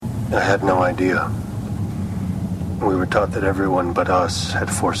I had no idea. We were taught that everyone but us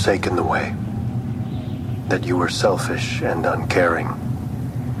had forsaken the way. That you were selfish and uncaring.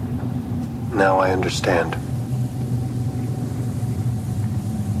 Now I understand.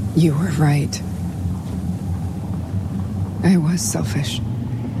 You were right. I was selfish.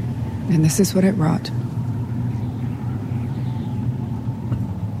 And this is what it wrought.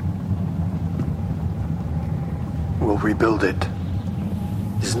 We'll rebuild it.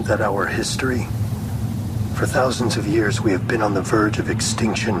 Isn't that our history? For thousands of years we have been on the verge of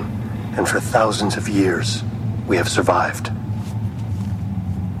extinction, and for thousands of years we have survived.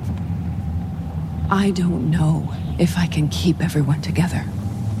 I don't know if I can keep everyone together.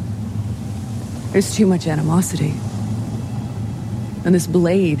 There's too much animosity. And this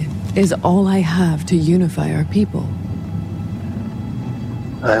blade is all I have to unify our people.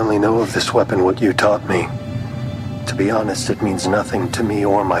 I only know of this weapon what you taught me. To be honest, it means nothing to me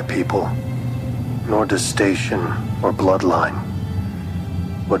or my people. Nor does station or bloodline.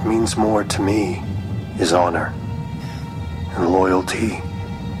 What means more to me is honor, and loyalty,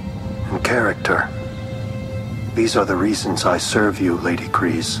 and character. These are the reasons I serve you, Lady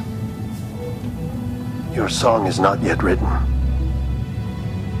Kryze. Your song is not yet written.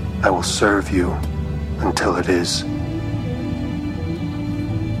 I will serve you until it is.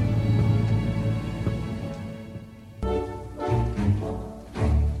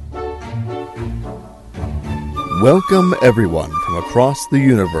 Welcome, everyone, from across the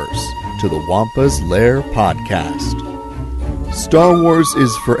universe to the Wampa's Lair podcast. Star Wars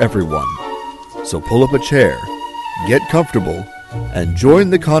is for everyone, so pull up a chair, get comfortable, and join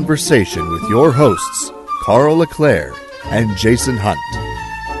the conversation with your hosts, Carl LeClaire and Jason Hunt,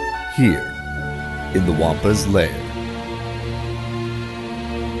 here in the Wampa's Lair.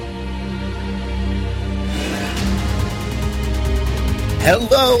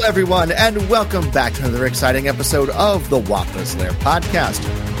 Hello, everyone, and welcome back to another exciting episode of the Wampa's Lair podcast.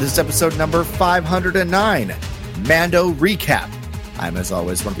 This is episode number 509, Mando Recap. I'm, as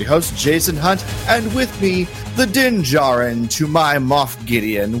always, one of your hosts, Jason Hunt, and with me, the Din Djarin to my Moff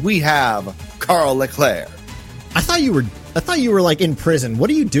Gideon, we have Carl LeClaire. I thought you were like in prison.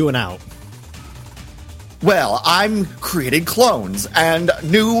 What are you doing out? Well, I'm creating clones and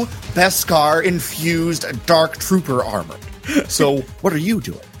new Beskar-infused Dark Trooper armor. So, what are you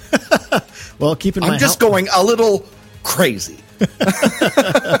doing? Well, keep in mind, I'm just going a little crazy.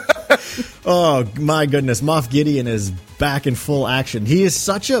 Oh, my goodness. Moff Gideon is back in full action. He's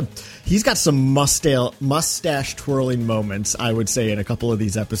got some mustache twirling moments, I would say, in a couple of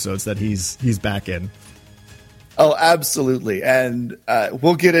these episodes that he's back in. Oh, absolutely. And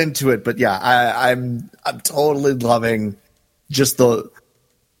we'll get into it. But yeah, I'm totally loving just the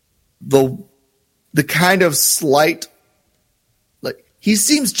kind of slight, like, he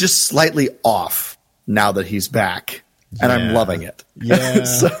seems just slightly off now that he's back. And I'm loving it. Yeah.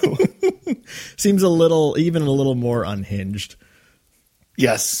 So seems a little more unhinged.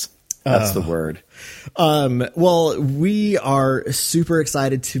 Yes, that's the word. Well, we are super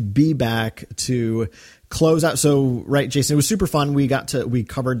excited to be back to close out. So, right, Jason, it was super fun. We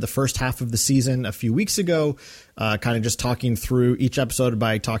covered the first half of the season a few weeks ago, kind of just talking through each episode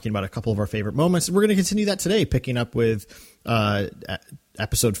by talking about a couple of our favorite moments. We're going to continue that today, picking up with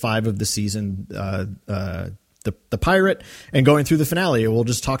episode 5 of the season, the pirate, and going through the finale. We'll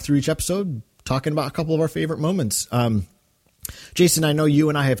just talk through each episode, talking about a couple of our favorite moments. Jason, I know you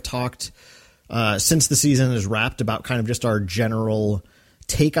and I have talked since the season is wrapped about kind of just our general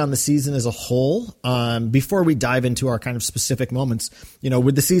take on the season as a whole. Before we dive into our kind of specific moments,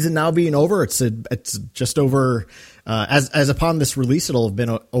 with the season now being over, it's just over. As upon this release, it'll have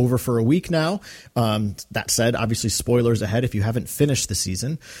been over for a week now. That said, obviously spoilers ahead if you haven't finished the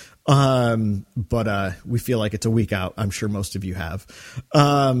season. But we feel like it's a week out. I'm sure most of you have.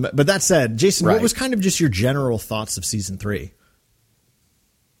 But that said, Jason, What was kind of just your general thoughts of season 3?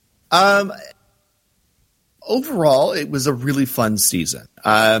 Overall, it was a really fun season.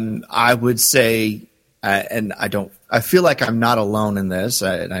 I would say, and I feel like I'm not alone in this,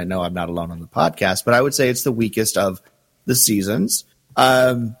 and I know I'm not alone on the podcast, but I would say it's the weakest of the seasons.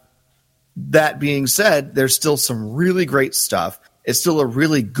 That being said, there's still some really great stuff. It's still a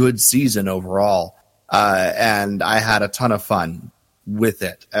really good season overall, and I had a ton of fun with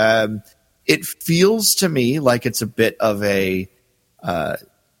it. It feels to me like it's a bit of a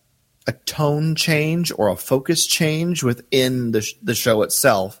tone change or a focus change within the show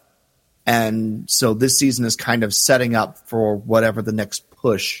itself, and so this season is kind of setting up for whatever the next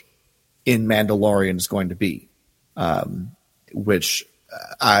push in Mandalorian is going to be, which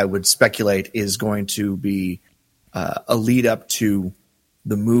I would speculate is going to be a lead up to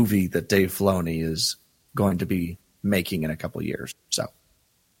the movie that Dave Filoni is going to be making in a couple of years. So,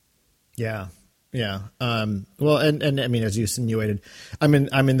 yeah. Well, and I mean, as you insinuated, I'm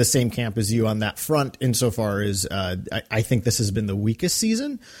in the same camp as you on that front insofar as I think this has been the weakest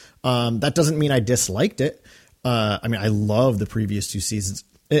season. That doesn't mean I disliked it. I mean, I love the previous two seasons.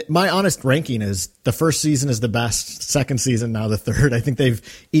 My honest ranking is the first season is the best, second season, now the third. I think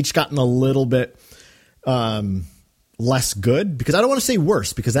they've each gotten a little bit less good, because I don't want to say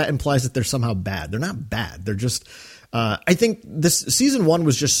worse, because that implies that they're somehow bad. They're not bad. They're just, I think this season one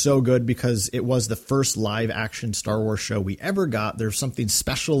was just so good because it was the first live action Star Wars show we ever got. There's something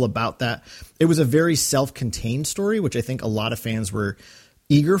special about that. It was a very self-contained story, which I think a lot of fans were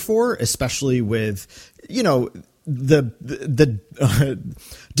eager for, especially with, you know, the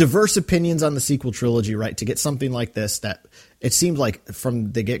diverse opinions on the sequel trilogy, right? To get something like this, that it seemed like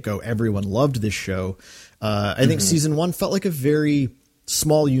from the get-go, everyone loved this show. I think season one felt like a very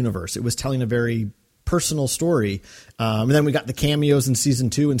small universe. It was telling a very personal story. And then we got the cameos in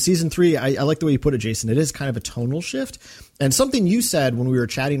season two and season three. I like the way you put it, Jason. It is kind of a tonal shift, and something you said when we were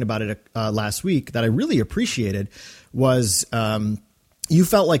chatting about it last week that I really appreciated was, you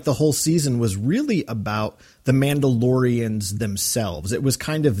felt like the whole season was really about the Mandalorians themselves. It was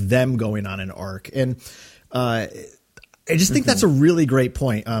kind of them going on an arc. And I just think that's a really great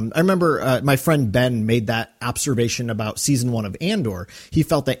point. I remember my friend Ben made that observation about season one of Andor. He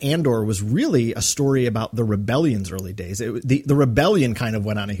felt that Andor was really a story about the rebellion's early days. The rebellion kind of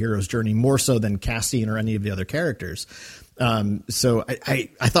went on a hero's journey more so than Cassian or any of the other characters. So I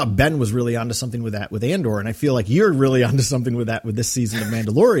thought Ben was really onto something with that with Andor, and I feel like you're really onto something with that with this season of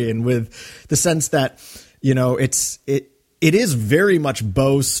Mandalorian, with the sense that, you know, it is very much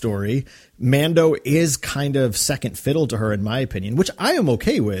Bo's story. Mando is kind of second fiddle to her, in my opinion, which I am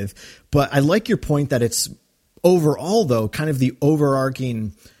okay with. But I like your point that it's overall, though, kind of the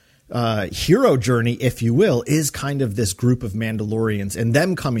overarching hero journey, if you will, is kind of this group of Mandalorians and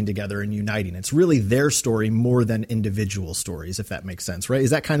them coming together and uniting. It's really their story more than individual stories, if that makes sense, right? Is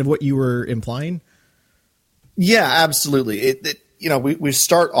that kind of what you were implying? Yeah, absolutely. You know, we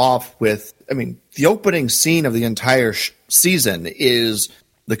start off with, I mean, the opening scene of the entire season is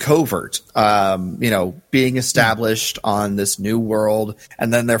the covert, you know, being established on this new world,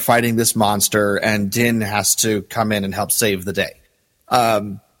 and then they're fighting this monster, and Din has to come in and help save the day.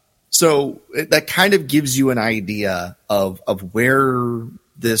 So that kind of gives you an idea of where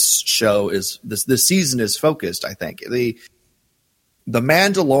this show is, this season is focused, I think. The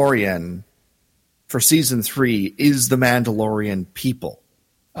Mandalorian for season 3 is the Mandalorian people.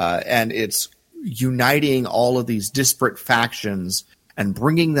 And it's uniting all of these disparate factions and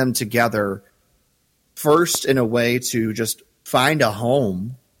bringing them together, first in a way to just find a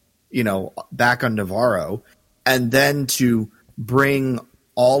home, you know, back on Navarro, and then to bring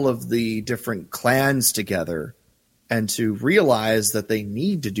all of the different clans together and to realize that they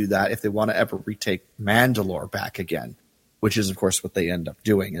need to do that if they want to ever retake Mandalore back again, which is, of course, what they end up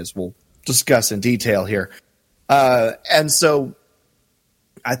doing, as we'll discuss in detail here. And so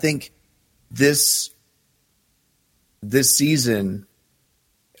I think this season,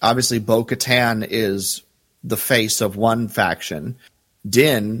 obviously Bo-Katan is the face of one faction.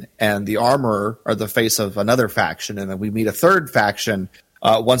 Din and the Armorer are the face of another faction, and then we meet a third faction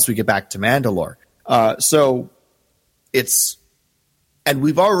once we get back to Mandalore. So it's, and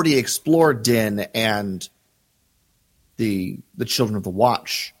we've already explored Din and the Children of the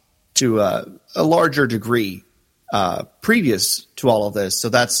Watch to a larger degree previous to all of this. So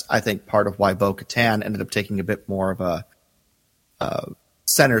that's, I think, part of why Bo-Katan ended up taking a bit more of a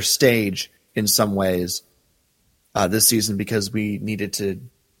center stage in some ways this season, because we needed to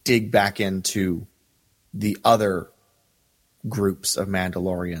dig back into the other groups of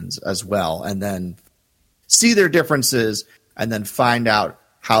Mandalorians as well, and then see their differences, and then find out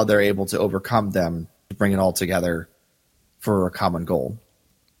how they're able to overcome them to bring it all together for a common goal.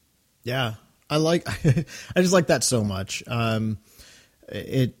 Yeah, I just like that so much.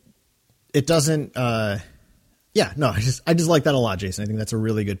 It doesn't. I just like that a lot, Jason. I think that's a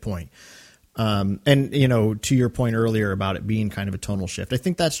really good point. And you know, to your point earlier about it being kind of a tonal shift, I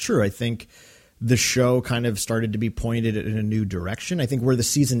think that's true. I think the show kind of started to be pointed in a new direction. I think where the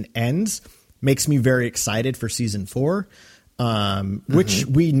season ends makes me very excited for season 4, which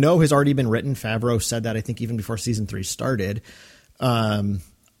we know has already been written. Favreau said that, I think, even before season 3 started.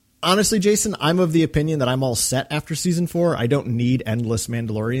 honestly, Jason, I'm of the opinion that I'm all set after season 4. I don't need endless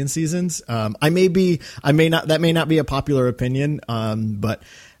Mandalorian seasons. That may not be a popular opinion. But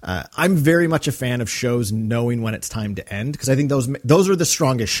I'm very much a fan of shows knowing when it's time to end, because I think those are the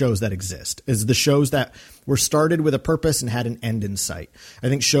strongest shows that exist, is the shows that were started with a purpose and had an end in sight. I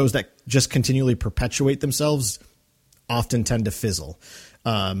think shows that just continually perpetuate themselves often tend to fizzle.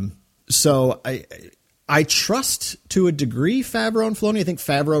 So I trust to a degree Favreau and Filoni. I think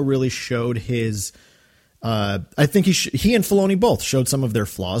Favreau really showed his. I think he and Filoni both showed some of their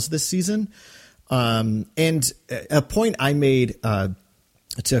flaws this season. And a point I made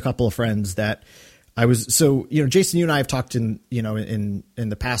to a couple of friends that I was Jason, you and I have talked in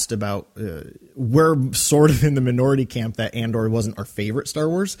the past about we're sort of in the minority camp that Andor wasn't our favorite Star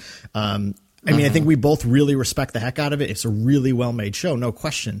Wars. I think we both really respect the heck out of it. It's a really well-made show, no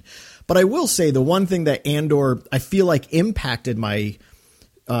question. But I will say the one thing that Andor, I feel like, impacted my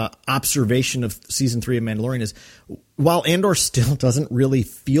observation of season 3 of Mandalorian is, while Andor still doesn't really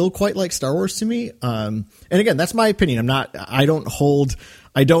feel quite like Star Wars to me. And again, that's my opinion. I don't hold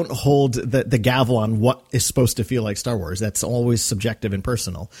the gavel on what is supposed to feel like Star Wars. That's always subjective and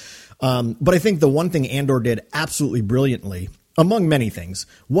personal. But I think the one thing Andor did absolutely brilliantly, among many things,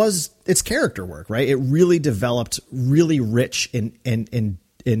 was its character work, right? It really developed really rich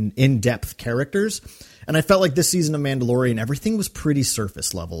in-depth characters. And I felt like this season of Mandalorian, everything was pretty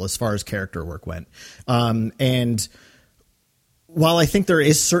surface level as far as character work went. And while I think there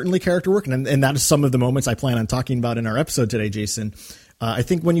is certainly character work, and that is some of the moments I plan on talking about in our episode today, Jason, I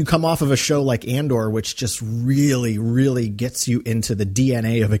think when you come off of a show like Andor, which just really, really gets you into the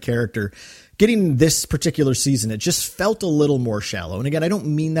DNA of a character, getting this particular season, it just felt a little more shallow. And again, I don't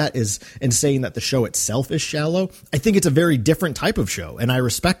mean that as in saying that the show itself is shallow. I think it's a very different type of show, and I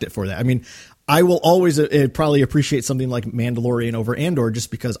respect it for that. I mean, I will always probably appreciate something like Mandalorian over Andor, just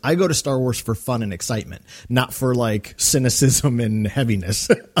because I go to Star Wars for fun and excitement, not for like cynicism and heaviness.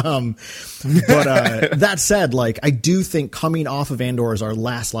 But that said, like, I do think coming off of Andor as our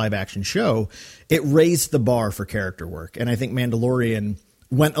last live action show, it raised the bar for character work. And I think Mandalorian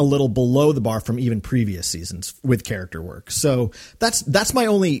went a little below the bar from even previous seasons with character work. So that's my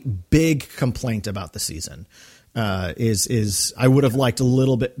only big complaint about the season. Is I would have liked a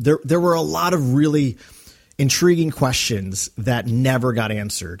little bit. There were a lot of really intriguing questions that never got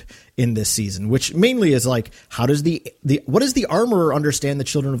answered in this season, which mainly is like, how does what does the armorer understand the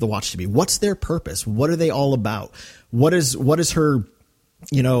Children of the Watch to be? What's their purpose? What are they all about? What is her,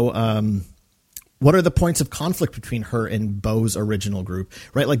 what are the points of conflict between her and Bo's original group,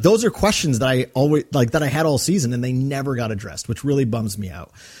 right? Like, those are questions that I always that I had all season, and they never got addressed, which really bums me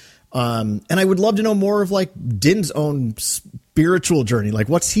out. And I would love to know more of like Din's own spiritual journey. Like,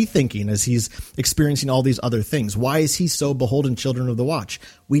 what's he thinking as he's experiencing all these other things? Why is he so beholden to Children of the Watch?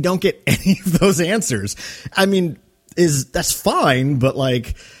 We don't get any of those answers. I mean, that's fine, but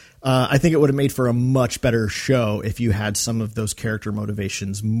like, I think it would have made for a much better show if you had some of those character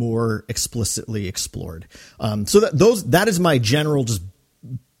motivations more explicitly explored. So that is my general just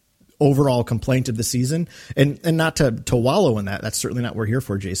overall complaint of the season, and not to wallow in that. That's certainly not what we're here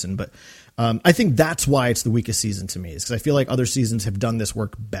for, Jason. But I think that's why it's the weakest season to me, is because I feel like other seasons have done this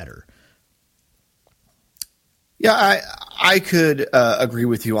work better. Yeah, I could agree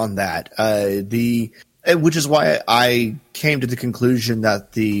with you on that. Which is why I came to the conclusion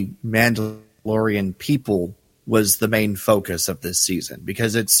that the Mandalorian people was the main focus of this season,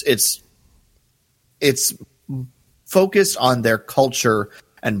 because it's focused on their culture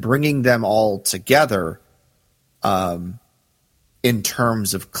and bringing them all together in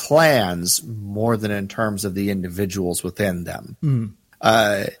terms of clans more than in terms of the individuals within them.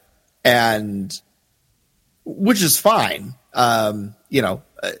 And which is fine. I'm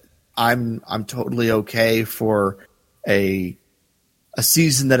totally okay for a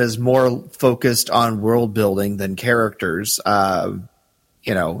season that is more focused on world building than characters,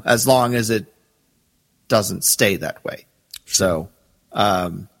 as long as it doesn't stay that way. So,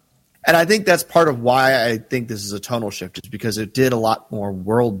 and I think that's part of why I think this is a tonal shift, is because it did a lot more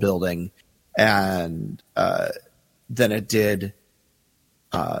world building and than it did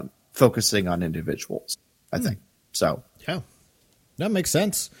focusing on individuals, I think. So, yeah, that makes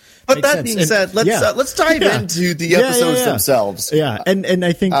sense. But that being said, let's dive into the episodes themselves. Yeah, and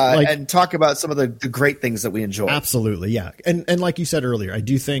I think and talk about some of the great things that we enjoy. Absolutely, yeah. And like you said earlier, I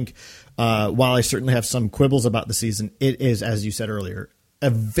do think while I certainly have some quibbles about the season, it is, as you said earlier, a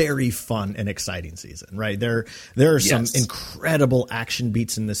very fun and exciting season, right? There are some incredible action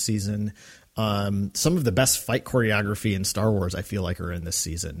beats in this season. Some of the best fight choreography in Star Wars, I feel like, are in this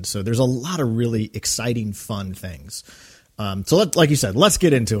season. So there's a lot of really exciting, fun things. So like you said, let's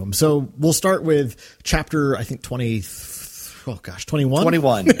get into them. So we'll start with chapter, I think 21.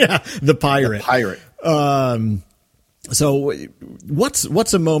 21. Yeah, the pirate. The pirate. So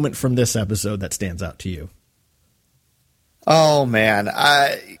what's a moment from this episode that stands out to you? Oh man.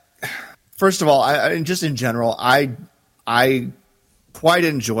 First of all, I just in general, I quite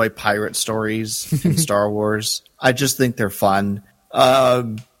enjoy pirate stories in Star Wars. I just think they're fun.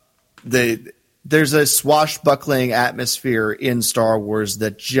 There's a swashbuckling atmosphere in Star Wars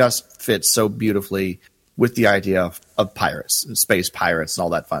that just fits so beautifully with the idea of pirates and space pirates and all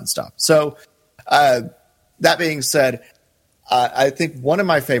that fun stuff. So, that being said, I think one of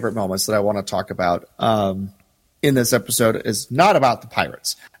my favorite moments that I want to talk about in this episode is not about the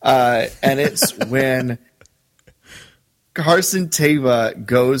pirates. And it's when Carson Teva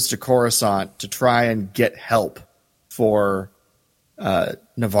goes to Coruscant to try and get help for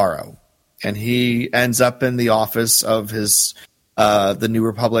Navarro. And he ends up in the office of his the New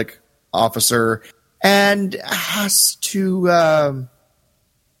Republic officer and has to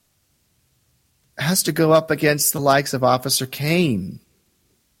go up against the likes of Officer Kane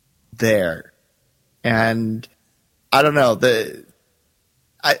there. And I don't know,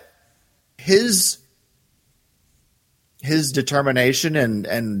 his determination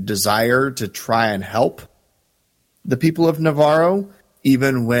and desire to try and help the people of Navarro,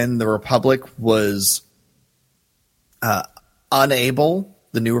 even when the Republic was unable,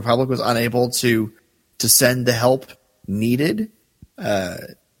 the New Republic was unable to send the help needed,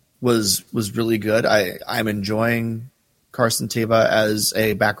 was really good. I'm enjoying Carson Teva as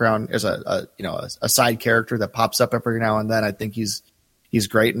a background, as a side character that pops up every now and then. I think he's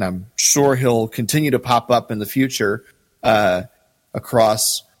great, and I'm sure he'll continue to pop up in the future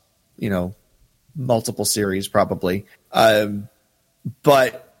across multiple series probably.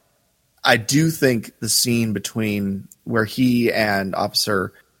 But I do think the scene between where he and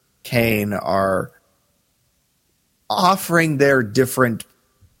Officer Kane are offering their different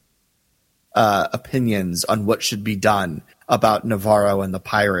opinions on what should be done about Navarro and the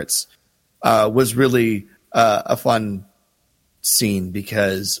pirates was really a fun scene,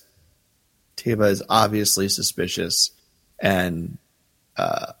 because Teva is obviously suspicious and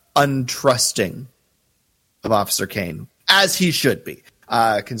untrusting of Officer Kane, as he should be,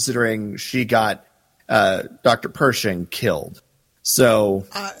 considering she got Dr. Pershing killed. So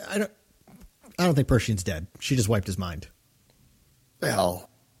I don't think Pershing's dead. She just wiped his mind. Well,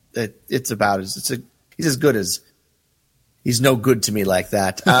 he's as good as, he's no good to me like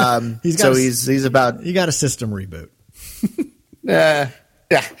that. He's about, he got a system reboot. yeah.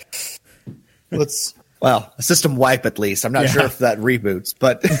 A system wipe at least. I'm not sure if that reboots,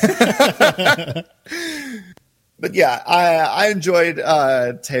 but but yeah, I enjoyed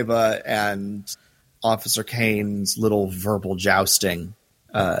Teva and Officer Kane's little verbal jousting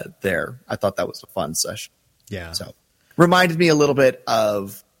there. I thought that was a fun session. Yeah. So reminded me a little bit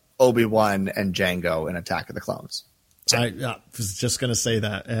of Obi-Wan and Jango in Attack of the Clones. So. I was just going to say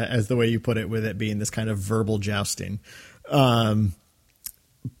that as the way you put it, with it being this kind of verbal jousting.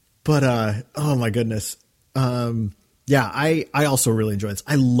 But oh my goodness. I also really enjoy this.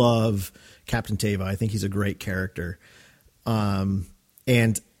 I love Captain Teva. I think he's a great character.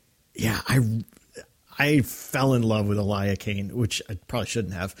 And yeah, I fell in love with Elia Kane, which I probably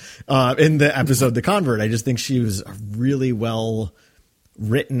shouldn't have, in the episode The Convert. I just think she was a really well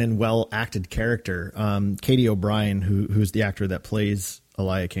written and well acted character. Katie O'Brien, who's the actor that plays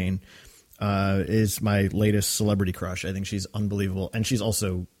Elia Kane, is my latest celebrity crush. I think she's unbelievable. And she's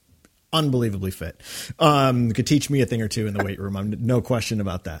also unbelievably fit. Could teach me a thing or two in the weight room. I'm no question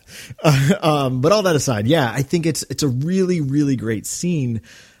about that. But all that aside, yeah, I think it's a really, really great scene,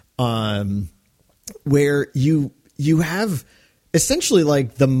 where you have essentially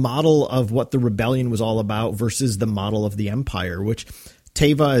like the model of what the rebellion was all about versus the model of the Empire, which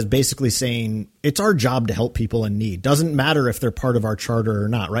Teva is basically saying it's our job to help people in need. Doesn't matter if they're part of our charter or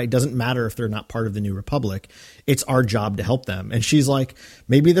not, right? Doesn't matter if they're not part of the New Republic. It's our job to help them. And she's like,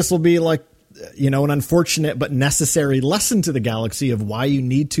 maybe this will be like, an unfortunate but necessary lesson to the galaxy of why you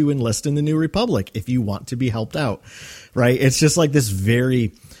need to enlist in the New Republic if you want to be helped out, right? It's just like this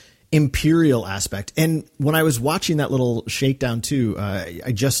very imperial aspect. And when I was watching that little shakedown too,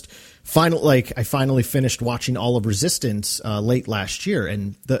 I finally finished watching all of Resistance late last year,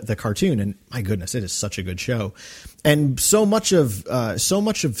 and the cartoon, and my goodness, it is such a good show. And so much of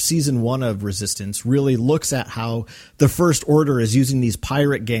season 1 of Resistance really looks at how the First Order is using these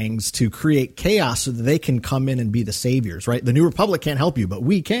pirate gangs to create chaos so that they can come in and be the saviors, right? The New Republic can't help you, but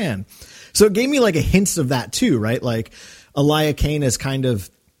we can. So it gave me like a hint of that too, right? Like Elia Kane is kind of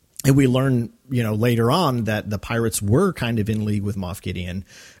And we learn, later on that the pirates were kind of in league with Moff Gideon.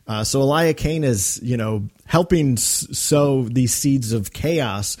 So Elia Kane is, helping sow these seeds of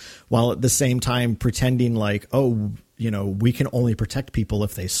chaos while at the same time pretending like, we can only protect people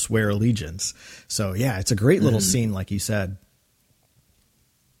if they swear allegiance. So, yeah, it's a great little scene, like you said.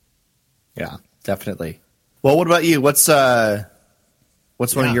 Yeah, definitely. Well, what about you? What's one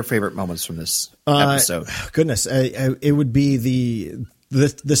of your favorite moments from this episode? Goodness, it would be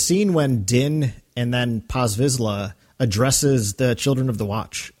the scene when Din and then Paz Vizsla addresses the Children of the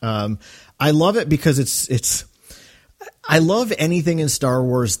Watch. I love it because I love anything in Star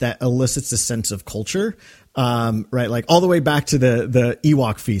Wars that elicits a sense of culture. Right. Like all the way back to the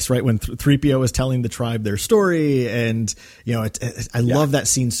Ewok feast, right? When 3PO is telling the tribe their story. And, I love that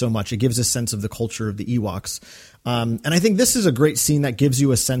scene so much. It gives a sense of the culture of the Ewoks. And I think this is a great scene that gives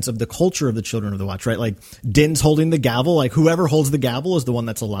you a sense of the culture of the Children of the Watch, right? Like Din's holding the gavel, like whoever holds the gavel is the one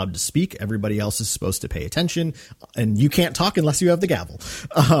that's allowed to speak. Everybody else is supposed to pay attention and you can't talk unless you have the gavel.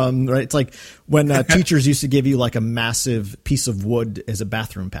 Right. It's like when teachers used to give you like a massive piece of wood as a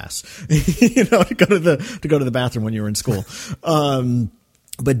bathroom pass, to go to the bathroom when you were in school.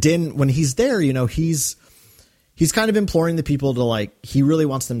 But Din, when he's there, he's kind of imploring the people to he really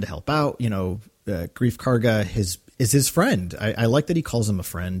wants them to help out, Grief Karga is his friend. I like that he calls him a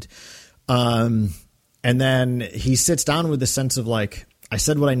friend. And then he sits down with a sense of I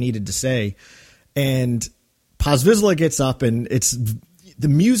said what I needed to say. And Paz Vizsla gets up and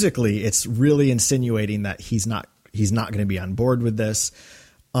musically, it's really insinuating that he's not going to be on board with this.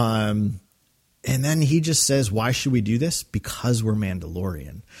 And then he just says, why should we do this? Because we're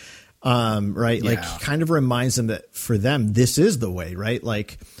Mandalorian. Right. Yeah. He kind of reminds them that for them, this is the way, right?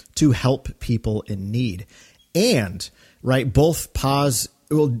 To help people in need. And right.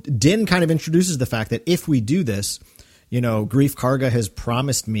 Din kind of introduces the fact that if we do this, Grief Karga has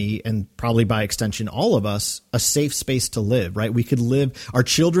promised me and probably by extension, all of us a safe space to live, right? We could live, our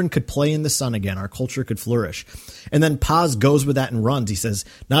children could play in the sun again. Our culture could flourish. And then Paz goes with that and runs. He says,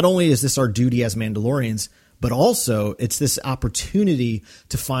 not only is this our duty as Mandalorians, but also it's this opportunity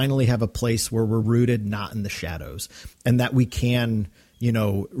to finally have a place where we're rooted, not in the shadows, and that we can,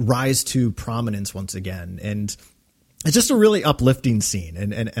 rise to prominence once again. And it's just a really uplifting scene.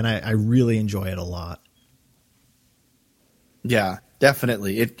 And I really enjoy it a lot. Yeah,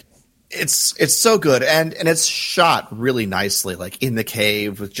 definitely. It's so good. And it's shot really nicely, in the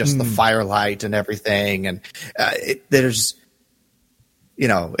cave with just the firelight and everything. And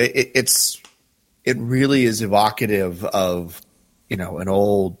it really is evocative of, an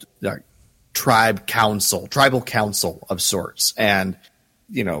old tribal council of sorts. And,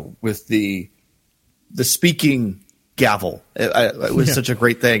 with the speaking gavel, it was such a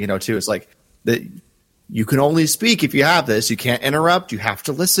great thing, too. It's that you can only speak if you have this. You can't interrupt. You have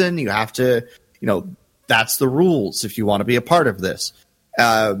to listen. You have to, that's the rules if you want to be a part of this.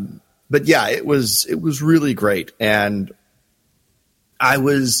 But yeah, it was really great. And I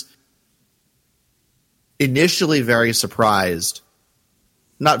was initially very surprised.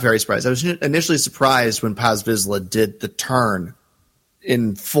 Not very surprised. I was initially surprised when Paz Vizsla did the turn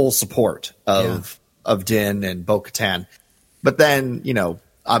in full support of Din and Bo-Katan. But then,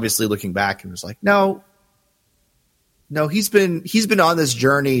 obviously looking back and was no, he's been on this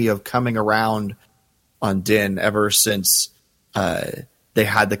journey of coming around on Din ever since they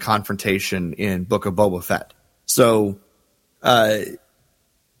had the confrontation in Book of Boba Fett. So,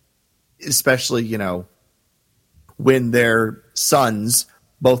 especially, when their sons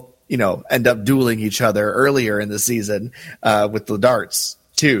both, end up dueling each other earlier in the season with the darts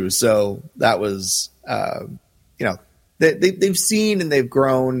too. So that was, they've seen and they've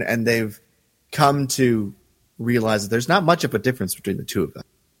grown and they've come to realize that there's not much of a difference between the two of them.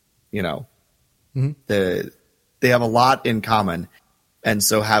 They have a lot in common. And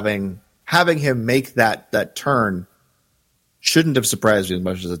so having him make that turn shouldn't have surprised me as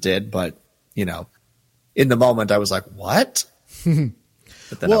much as it did. But, in the moment I was like, what?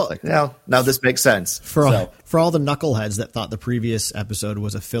 But then I was like, no, now this makes sense. For all the knuckleheads that thought the previous episode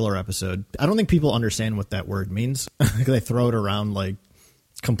was a filler episode, I don't think people understand what that word means. They throw it around like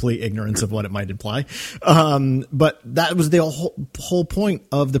complete ignorance of what it might imply. But that was the whole point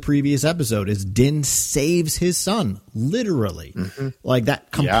of the previous episode is Din saves his son, literally. Like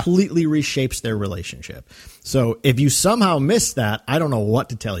that completely reshapes their relationship. So if you somehow missed that, I don't know what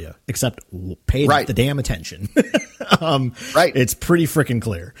to tell you, except pay the damn attention. It's pretty freaking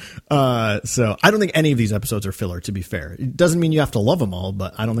clear. So I don't think any of these episodes are filler, to be fair. It doesn't mean you have to love them all,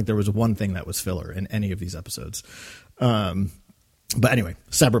 but I don't think there was one thing that was filler in any of these episodes. But anyway,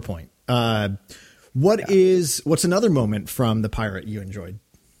 separate point. What's another moment from The Pirate you enjoyed?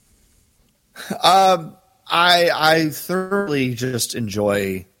 I thoroughly just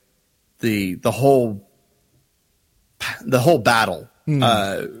enjoy the whole battle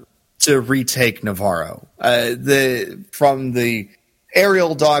to retake Navarro. From the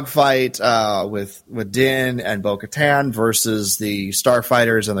aerial dogfight with Din and Bo-Katan versus the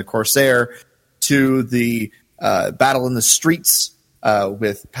Starfighters and the Corsair, to the battle in the streets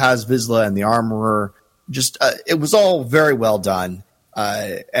with Paz Vizsla and the Armorer. Just it was all very well done,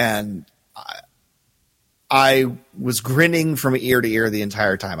 and I was grinning from ear to ear the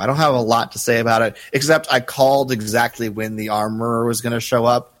entire time. I don't have a lot to say about it, except I called exactly when the Armorer was going to show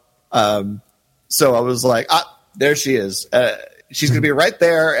up. So I was like, there she is. She's going to be right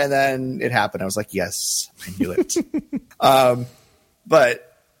there. And then it happened. I was like, yes, I knew it.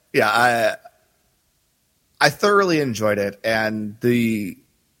 But yeah, I thoroughly enjoyed it. And the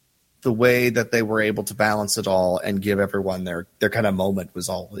way that they were able to balance it all and give everyone their kind of moment is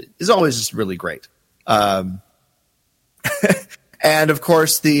always just really great. And of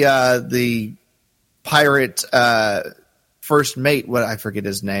course the pirate, first mate, what I forget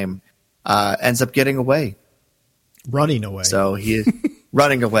his name, ends up getting away. Running away. So he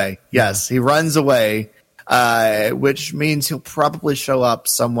running away. Yes, he runs away, which means he'll probably show up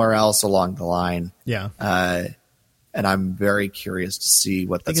somewhere else along the line. Yeah. And I'm very curious to see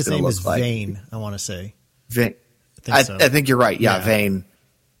what that's going to look like. Vane, I want to say. Vane. I think you're right. Yeah, Vane.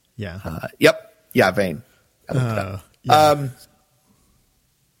 Yeah. Yep. Yeah, Vane. Yeah.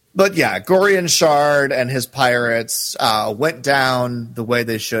 But yeah, Gorian Shard and his pirates went down the way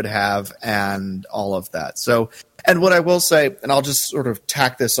they should have, and all of that. So, and what I will say, and I'll just sort of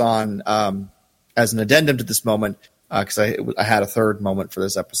tack this on as an addendum to this moment, because I had a third moment for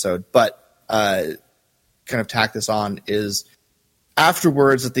this episode, but kind of tack this on is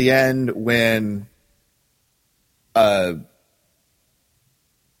afterwards at the end when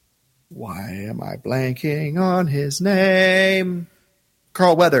why am I blanking on his name?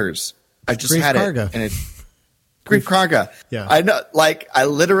 Carl Weathers. I just Grief had Karga. it. And Grief Karga. Yeah. I know, like, I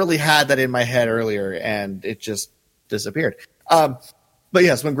literally had that in my head earlier and it just disappeared. But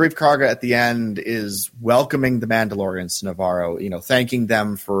yes, when Grief Karga at the end is welcoming the Mandalorians to Navarro, thanking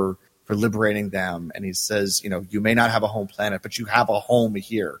them for liberating them. And he says, you may not have a home planet, but you have a home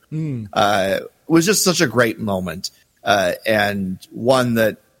here. It was just such a great moment. And one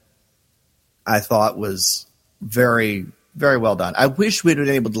that I thought was very, very well done. I wish we'd been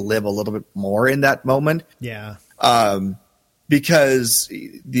able to live a little bit more in that moment. Yeah. Because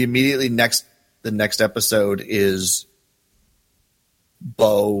the next episode is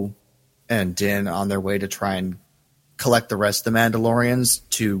Bo and Din on their way to try and collect the rest of the Mandalorians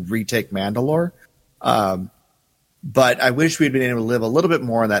to retake Mandalore. But I wish we'd been able to live a little bit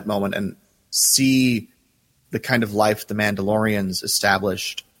more in that moment and see the kind of life the Mandalorians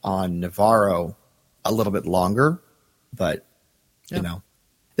established on Navarro a little bit longer. But,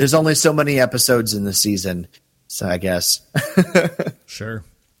 there's only so many episodes in the season, so I guess. Sure.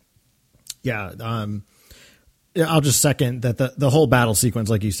 Yeah. I'll just second that the whole battle sequence,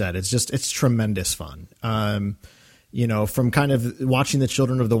 like you said, it's tremendous fun. From kind of watching the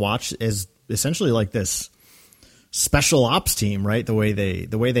Children of the Watch is essentially like this special ops team, right? The way they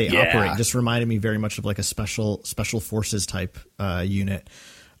operate just reminded me very much of like a special forces type unit.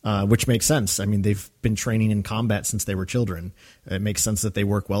 Which makes sense. I mean, they've been training in combat since they were children. It makes sense that they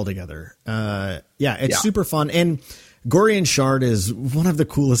work well together. It's super fun. And Gorian Shard is one of the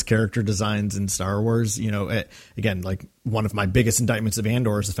coolest character designs in Star Wars. Again, like one of my biggest indictments of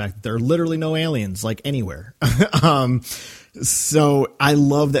Andor is the fact that there are literally no aliens, like anywhere. So I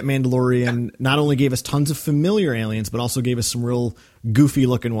love that Mandalorian not only gave us tons of familiar aliens, but also gave us some real goofy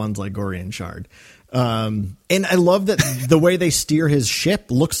looking ones like Gorian Shard. And I love that the way they steer his ship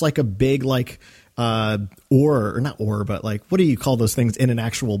looks like a big, like, but like, what do you call those things in an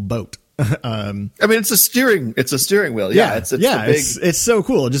actual boat? I mean, it's a steering wheel. Yeah. It's so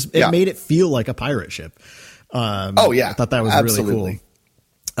cool. It made it feel like a pirate ship. I thought that was absolutely really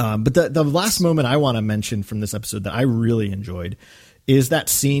cool. But the last moment I want to mention from this episode that I really enjoyed is that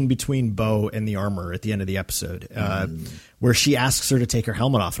scene between Bo and the Armorer at the end of the episode, where she asks her to take her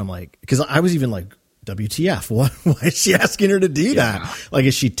helmet off. And I'm like, because I was even like, WTF? Why is she asking her to do that? Like,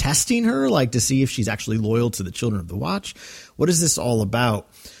 is she testing her, like, to see if she's actually loyal to the Children of the Watch? What is this all about?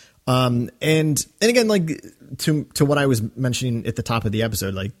 And again, like to what I was mentioning at the top of the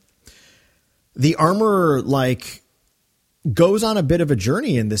episode, like the Armorer, like, goes on a bit of a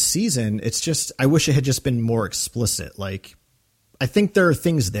journey in this season. It's just, I wish it had just been more explicit. Like, I think there are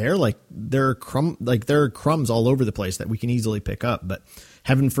things there, like there are crumbs all over the place that we can easily pick up, but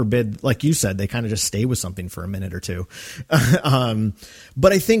heaven forbid, like you said, they kind of just stay with something for a minute or two.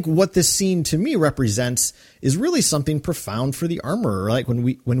 But I think what this scene to me represents is really something profound for the armorer. Like when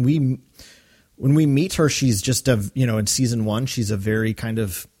we meet her, she's just in season 1, she's a very kind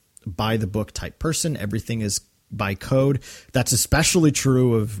of by the book type person. Everything is by code. That's especially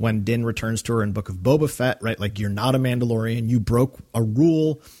true of when Din returns to her in Book of Boba Fett, right? Like, you're not a Mandalorian. You broke a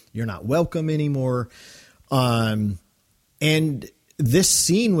rule. You're not welcome anymore. And this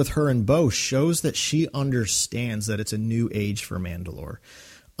scene with her and Bo shows that she understands that it's a new age for Mandalore.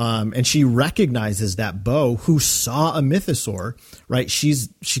 And she recognizes that Bo, who saw a mythosaur, right?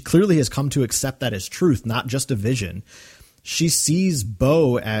 She clearly has come to accept that as truth, not just a vision. She sees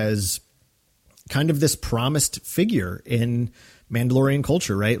Bo as kind of this promised figure in Mandalorian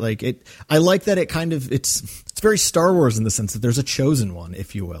culture, right? Like I like that it's very Star Wars in the sense that there's a chosen one,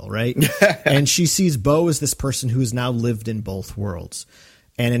 if you will, right? And she sees Bo as this person who has now lived in both worlds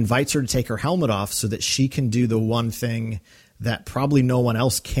and invites her to take her helmet off so that she can do the one thing that probably no one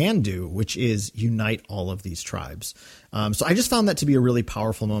else can do, which is unite all of these tribes. So I just found that to be a really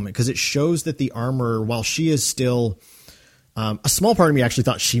powerful moment because it shows that the armor, while she is still a small part of me actually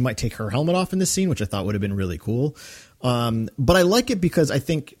thought she might take her helmet off in this scene, which I thought would have been really cool. But I like it because I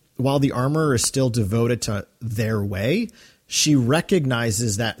think while the armorer is still devoted to their way, she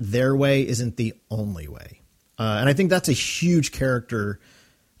recognizes that their way isn't the only way. And I think that's a huge character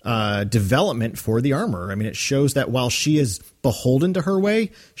development for the armorer. I mean, it shows that while she is beholden to her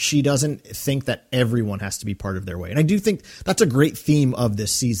way, she doesn't think that everyone has to be part of their way. And I do think that's a great theme of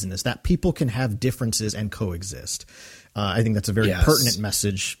this season, is that people can have differences and coexist. I think that's a very pertinent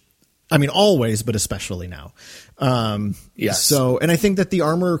message. I mean, always, but especially now. Yes. So, and I think that the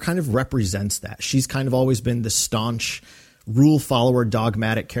armor kind of represents that. She's kind of always been the staunch rule follower,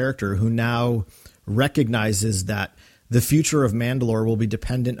 dogmatic character who now recognizes that the future of Mandalore will be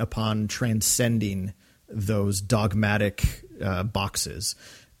dependent upon transcending those dogmatic boxes.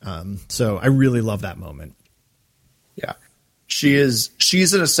 So I really love that moment. Yeah.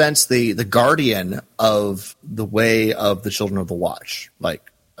 She's in a sense the guardian of the way of the Children of the Watch,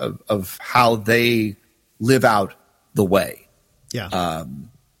 like of how they live out the way. Yeah.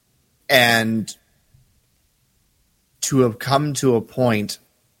 And to have come to a point,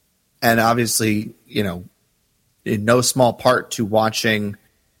 and obviously, in no small part to watching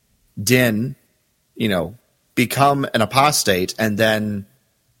Din, become an apostate and then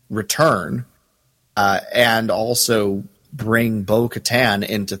return, and also bring Bo-Katan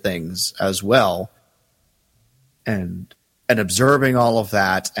into things as well, and observing all of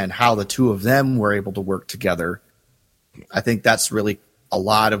that and how the two of them were able to work together. I think that's really a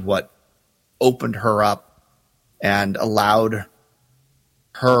lot of what opened her up and allowed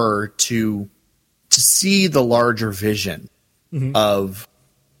her to see the larger vision of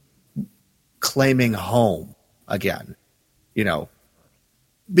claiming home again,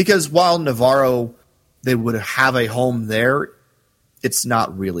 because while Navarro, they would have a home there, it's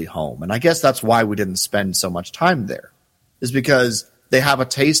not really home. And I guess that's why we didn't spend so much time there, is because they have a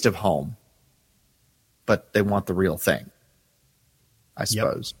taste of home, but they want the real thing, I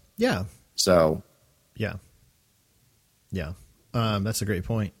suppose. Yep. Yeah. So. Yeah. Yeah. That's a great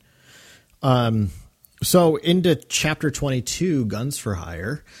point. So into chapter 22, Guns for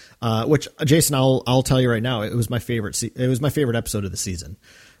Hire, which, Jason, I'll tell you right now, it was my favorite. It was my favorite episode of the season.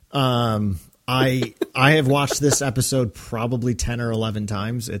 I have watched this episode probably 10 or 11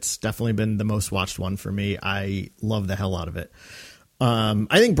 times. It's definitely been the most watched one for me. I love the hell out of it. I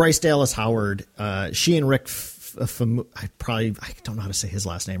think Bryce Dallas Howard, she and Rick I don't know how to say his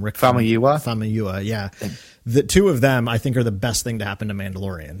last name. Rick Famuyiwa. Yeah. The two of them, I think, are the best thing to happen to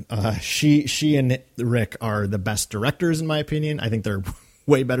Mandalorian. She and Rick are the best directors, in my opinion. I think they're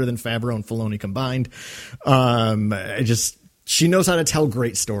way better than Favreau and Filoni combined. She knows how to tell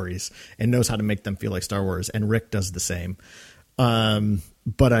great stories and knows how to make them feel like Star Wars, and Rick does the same.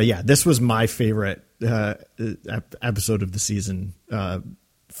 But this was my favorite episode of the season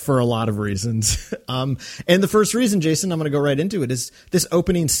for a lot of reasons. And the first reason, Jason, I'm going to go right into it, is this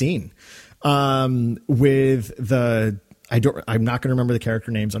opening scene with I'm not going to remember the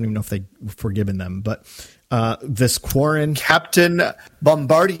character names. I don't even know if they've forgiven them, but this Quarren, Captain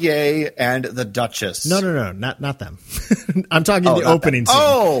Bombardier and the Duchess. No, not them. I'm talking the opening scene.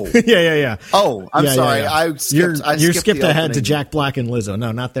 Oh, yeah. Oh, I'm sorry. Yeah. You skipped ahead to Jack Black and Lizzo.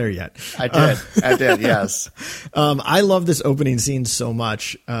 No, not there yet. I did. Yes. I love this opening scene so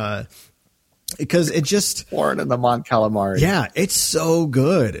much because it just Warren and the Mon Calamari. Yeah, it's so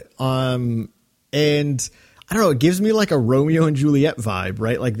good. And I don't know, it gives me like a Romeo and Juliet vibe,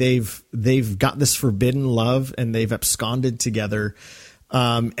 right? Like they've got this forbidden love and they've absconded together.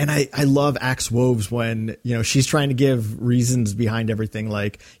 And I love Axe Woves when, you know, she's trying to give reasons behind everything.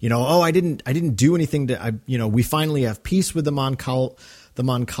 Like, you know, oh, I didn't do anything we finally have peace with the Mon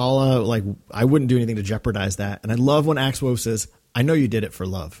Cala. Like, I wouldn't do anything to jeopardize that. And I love when Axe Wove says, I know you did it for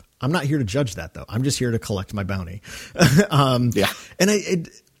love. I'm not here to judge that though. I'm just here to collect my bounty. Yeah. And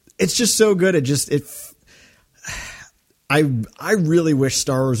it's just so good. I really wish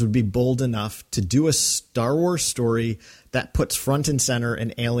Star Wars would be bold enough to do a Star Wars story that puts front and center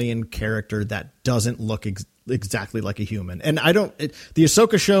an alien character that doesn't look exactly like a human. And the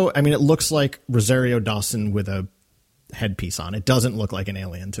Ahsoka show, I mean, it looks like Rosario Dawson with a headpiece on. It doesn't look like an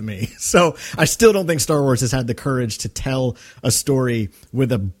alien to me. So I still don't think Star Wars has had the courage to tell a story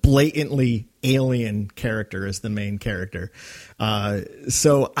with a blatantly alien character as the main character.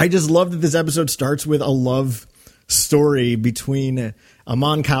 So I just love that this episode starts with a love story between a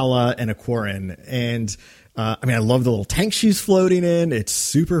Mon Cala and a Quarren. And I mean, I love the little tank she's floating in. It's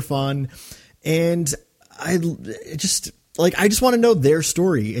super fun. And I just want to know their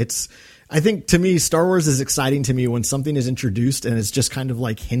story. I think to me, Star Wars is exciting to me when something is introduced and it's just kind of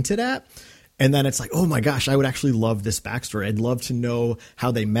like hinted at. And then it's like, oh my gosh, I would actually love this backstory. I'd love to know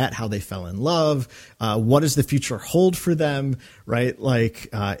how they met, how they fell in love. What does the future hold for them? Right. Like,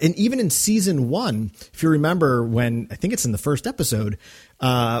 and even in season 1, if you remember when, I think it's in the first episode,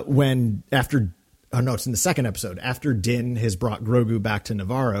 it's in the second episode, after Din has brought Grogu back to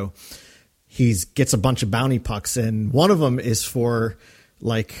Navarro, he gets a bunch of bounty pucks and one of them is for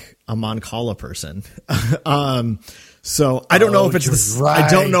like a Mon Cala person. So I don't know if it's I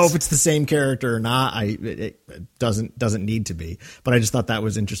don't know if it's the same character or not. It doesn't need to be, but I just thought that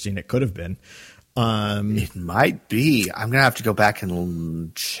was interesting. It could have been. It might be. I'm gonna have to go back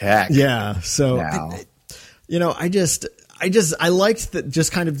and check. Yeah. So I liked that,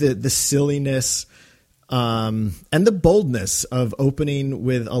 just kind of the silliness and the boldness of opening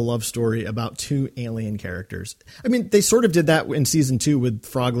with a love story about 2 alien characters. I mean, they sort of did that in season 2 with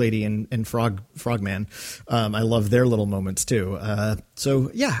Frog Lady and Frogman. I love their little moments too.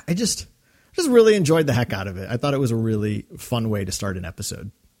 So yeah, I just really enjoyed the heck out of it. I thought it was a really fun way to start an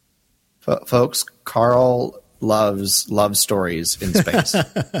episode. Folks, Carl loves love stories in space.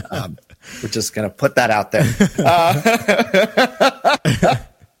 We're just going to put that out there.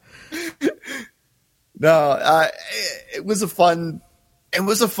 No, it was a fun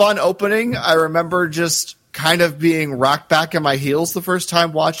opening. I remember just kind of being rocked back in my heels the first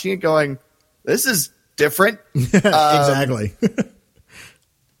time watching it, going, this is different. Exactly.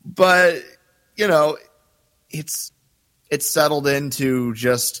 But, you know, it's settled into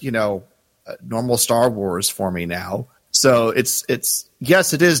just, you know, normal Star Wars for me now. So it's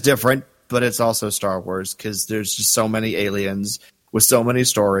yes, it is different, but it's also Star Wars because there's just so many aliens with so many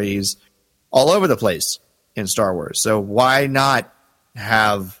stories all over the place in Star Wars. So why not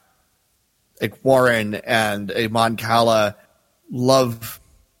have a Quarren and a Mon Cala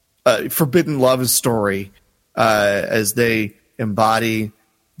forbidden love story as they embody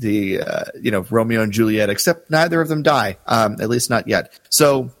the Romeo and Juliet, except neither of them die, at least not yet.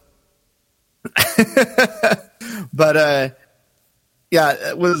 So, but yeah,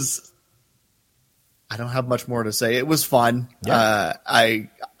 it was. I don't have much more to say. It was fun. Yeah.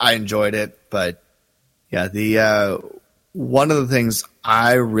 I enjoyed it, but yeah, the one of the things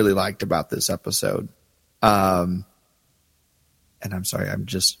I really liked about this episode, and I'm sorry,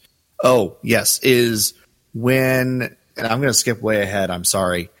 is when, and I'm going to skip way ahead. I'm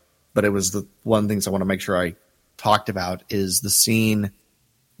sorry, but it was the one of the things I want to make sure I talked about is the scene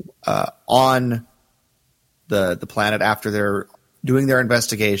on the planet after they're doing their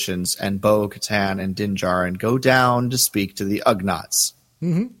investigations, and Bo-Katan and Din Djarin go down to speak to the Ugnaughts.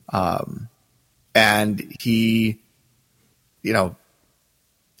 Mm-hmm. And he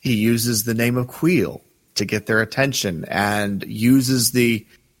uses the name of Queel to get their attention and uses the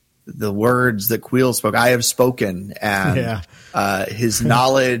words that Queel spoke. I have spoken, and his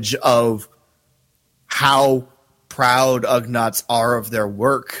knowledge of how proud Ugnaughts are of their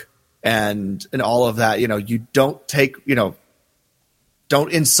work and all of that. You know, you don't take,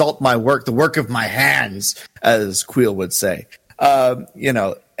 don't insult my work, the work of my hands, as Queel would say. And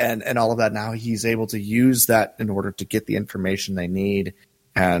all of that. Now he's able to use that in order to get the information they need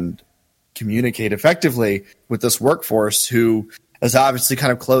and communicate effectively with this workforce who has obviously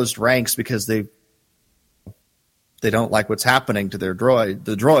kind of closed ranks because they don't like what's happening to the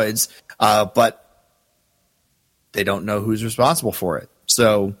droids, but they don't know who's responsible for it.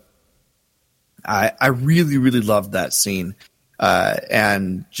 So I really, really loved that scene.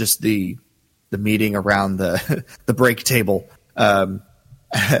 And just the meeting around the break table,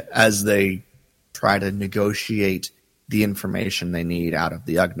 as they try to negotiate the information they need out of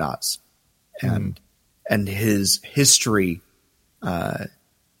the Ugnaughts, and his history, and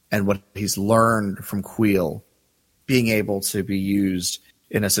what he's learned from Queel being able to be used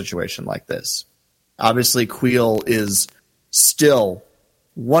in a situation like this. Obviously, Queel is still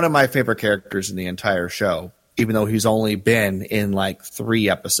one of my favorite characters in the entire show, even though he's only been in like 3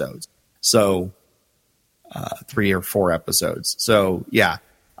 episodes. So 3 or 4 episodes. So yeah,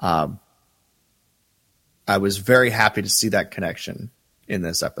 I was very happy to see that connection in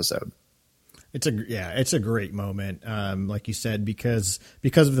this episode. It's a great moment. Like you said, because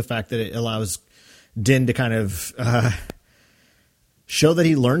of the fact that it allows Din to kind of show that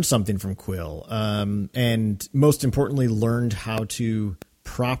he learned something from Queel, and most importantly, learned how to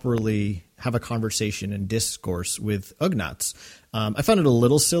properly have a conversation and discourse with Ugnaughts. I found it a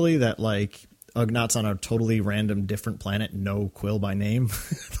little silly that like Ugnaughts on a totally random different planet know Queel by name.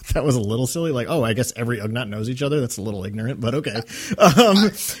 That was a little silly. Like, oh, I guess every Ugnaught knows each other. That's a little ignorant, but okay.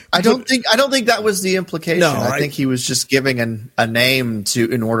 I don't think that was the implication. No, I think he was just giving a name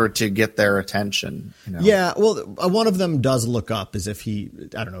in order to get their attention. You know? Yeah, well, one of them does look up as if he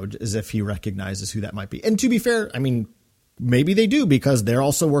recognizes who that might be. And to be fair, I mean, maybe they do because they're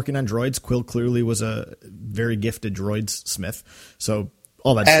also working on droids. Queel clearly was a very gifted droids smith. So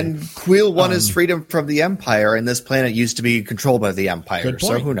all that. And Queel won his freedom from the Empire, and this planet used to be controlled by the Empire. Good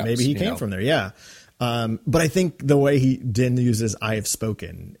point. So who knows? Maybe he came from there. Yeah. But I think the way Din uses "I have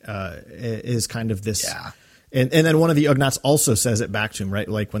spoken" is kind of this. Yeah. And then one of the Ugnaughts also says it back to him, right?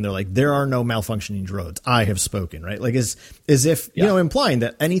 Like when they're like, "There are no malfunctioning droids. I have spoken." Right? Like as if implying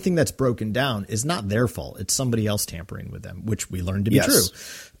that anything that's broken down is not their fault. It's somebody else tampering with them, which we learned to be true.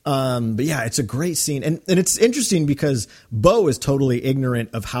 But yeah, it's a great scene. And it's interesting because Bo is totally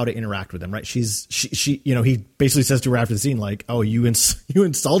ignorant of how to interact with them, right? She he basically says to her after the scene, like, oh, you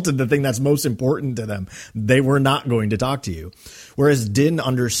insulted the thing that's most important to them. They were not going to talk to you. Whereas Din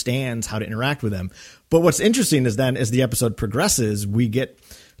understands how to interact with them. But what's interesting is then as the episode progresses, we get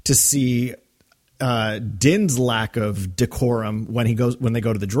to see Din's lack of decorum when they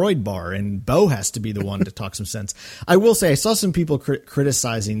go to the droid bar, and Bo has to be the one to talk some sense. I will say I saw some people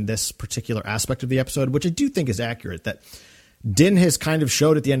criticizing this particular aspect of the episode, which I do think is accurate, that Din has kind of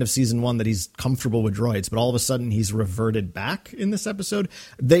showed at the end of season 1 that he's comfortable with droids, but all of a sudden he's reverted back in this episode.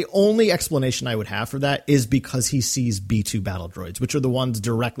 The only explanation I would have for that is because he sees B2 battle droids, which are the ones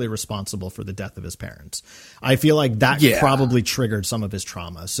directly responsible for the death of his parents. I feel like that probably triggered some of his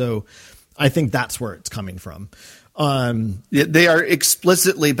trauma. So I think that's where it's coming from. They are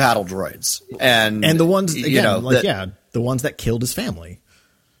explicitly battle droids, and the ones the ones that killed his family.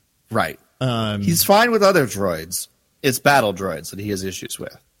 Right. He's fine with other droids. It's battle droids that he has issues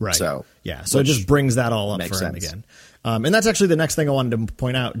with. Right. So it just brings that all up for him again. And that's actually the next thing I wanted to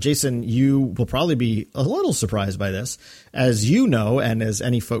point out. Jason, you will probably be a little surprised by this, as you know, and as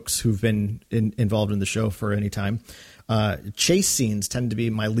any folks who've been involved in the show for any time. Chase scenes tend to be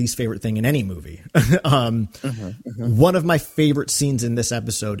my least favorite thing in any movie. One of my favorite scenes in this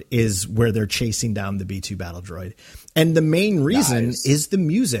episode is where they're chasing down the B2 battle droid. And the main reason is the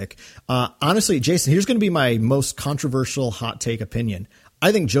music. Honestly, Jason, here's going to be my most controversial hot take opinion.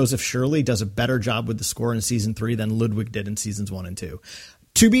 I think Joseph Shirley does a better job with the score in season 3 than Ludwig did in seasons 1 and 2.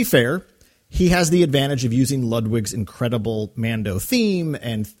 To be fair, he has the advantage of using Ludwig's incredible Mando theme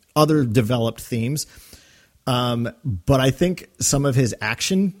and other developed themes. But I think some of his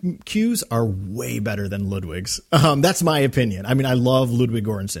action cues are way better than Ludwig's. That's my opinion. I mean, I love Ludwig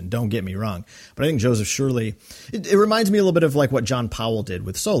Göransson, don't get me wrong, but I think Joseph Shirley, it reminds me a little bit of like what John Powell did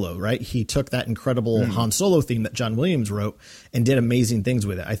with Solo, right? He took that incredible Han Solo theme that John Williams wrote and did amazing things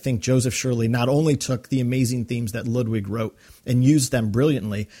with it. I think Joseph Shirley not only took the amazing themes that Ludwig wrote and used them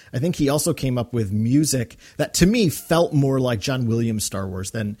brilliantly, I think he also came up with music that to me felt more like John Williams' Star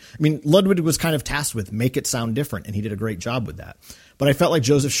Wars than, I mean, Ludwig was kind of tasked with make it sound different, and he did a great job with that. But I felt like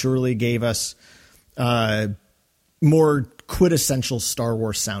Joseph Shirley gave us more quintessential Star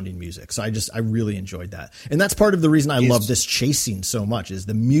Wars sounding music. So I really enjoyed that. And that's part of the reason I love this chase scene so much, is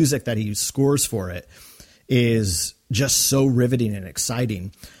the music that he scores for it is just so riveting and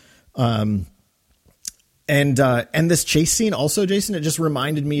exciting. And this chase scene also, Jason, it just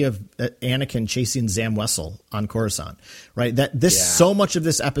reminded me of Anakin chasing Zam Wesell on Coruscant, right? So much of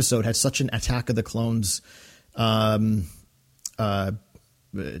this episode had such an Attack of the Clones. Gosh,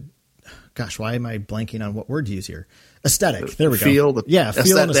 why am I blanking on what word to use here? aesthetic. There we go. Feel the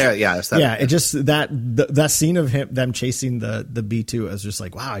feel and there. Yeah, aesthetic. Yeah. It just that scene of them chasing the B2 is just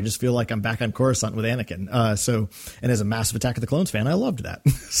like, wow. I just feel like I'm back on Coruscant with Anakin. And as a massive Attack of the Clones fan, I loved that.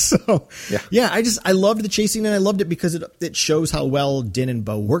 So I loved the chasing, and I loved it because it shows how well Din and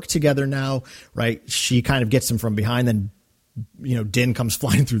Bo work together now. Right? She kind of gets him from behind, then Din comes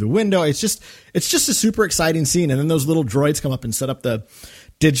flying through the window. It's just a super exciting scene, and then those little droids come up and set up the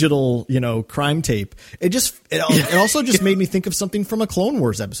digital, crime tape. It also just made me think of something from a Clone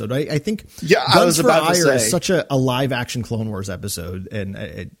Wars episode. Right? I think I was about to say is such a live action Clone Wars episode,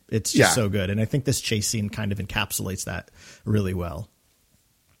 and it's just so good. And I think this chase scene kind of encapsulates that really well.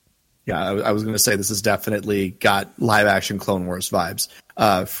 Yeah, I was going to say this has definitely got live action Clone Wars vibes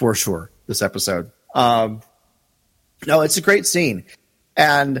for sure. This episode. No, it's a great scene,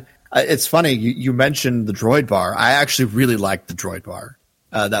 and it's funny you mentioned the droid bar. I actually really liked the droid bar.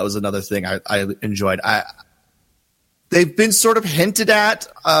 That was another thing I enjoyed. They've been sort of hinted at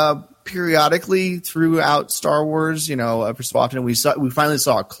periodically throughout Star Wars. Every so often we finally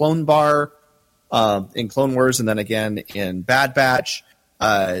saw a clone bar in Clone Wars, and then again in Bad Batch.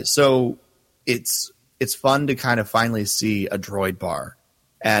 So it's fun to kind of finally see a droid bar,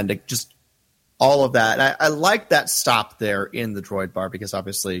 and just all of that. And I like that stop there in the droid bar because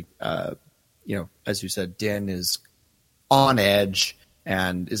obviously, as you said, Din is on edge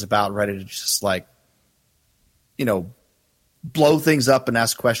and is about ready to just blow things up and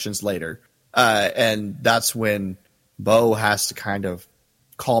ask questions later. And that's when Bo has to kind of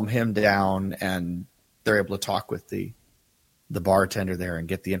calm him down, and they're able to talk with the bartender there and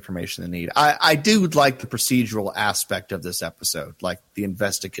get the information they need. I do like the procedural aspect of this episode, like the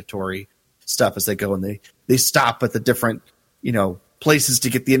investigatory stuff as they go and they stop at the different, places to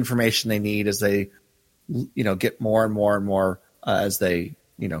get the information they need as they, get more and more and more as they,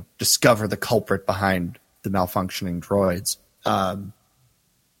 discover the culprit behind the malfunctioning droids.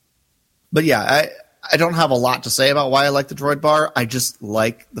 But yeah, I don't have a lot to say about why I like the droid bar. I just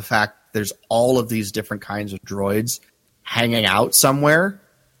like the fact there's all of these different kinds of droids hanging out somewhere.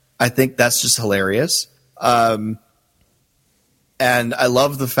 I think that's just hilarious. And I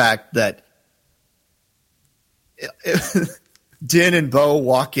love the fact that Din and Bo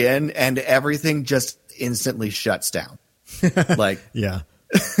walk in and everything just instantly shuts down. Yeah.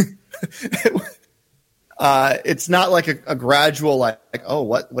 It's not like a gradual, oh,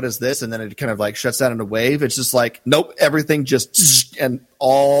 what is this? And then it kind of shuts down in a wave. It's just nope, everything just, and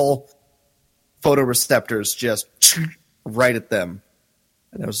all photoreceptors just right at them.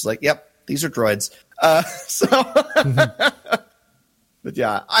 And I was like, yep, these are droids. But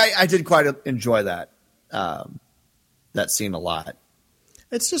yeah, I did quite enjoy that scene a lot.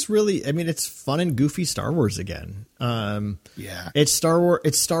 It's just really, it's fun and goofy Star Wars again. Yeah, it's Star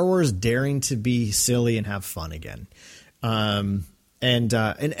Wars daring to be silly and have fun again. And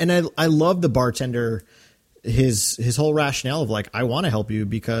I love the bartender, his whole rationale of I want to help you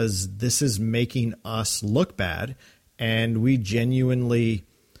because this is making us look bad, and we genuinely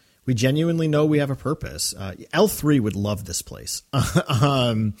know we have a purpose. L3 would love this place.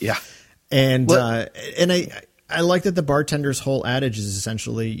 Yeah, and I like that the bartender's whole adage is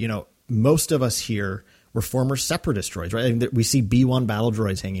essentially, most of us here were former separatist droids, right? And we see B1 battle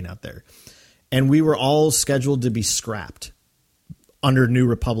droids hanging out there, and we were all scheduled to be scrapped under New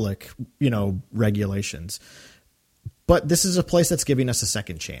Republic, regulations. But this is a place that's giving us a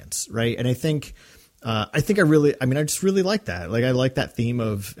second chance, right? And I just really like that. I like that theme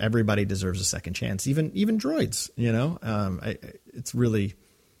of everybody deserves a second chance, even droids, it's really.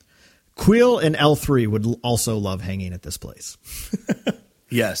 Queel and L3 would also love hanging at this place.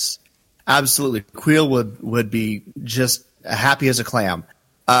 Yes, absolutely. Queel would be just happy as a clam.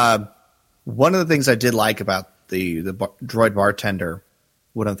 One of the things I did like about the droid bartender,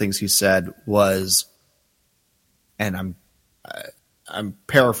 one of the things he said was, and I'm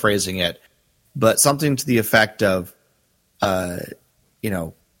paraphrasing it, but something to the effect of,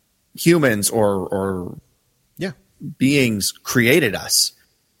 humans or beings created us,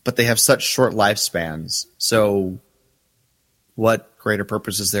 but they have such short lifespans. So what greater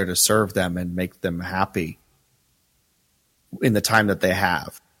purpose is there to serve them and make them happy in the time that they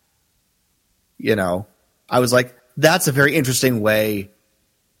have? I was like, that's a very interesting way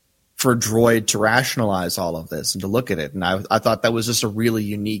for a droid to rationalize all of this and to look at it. And I thought that was just a really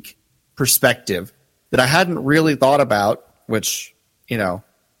unique perspective that I hadn't really thought about, which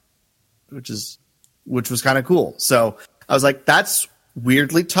was kind of cool. So I was like, that's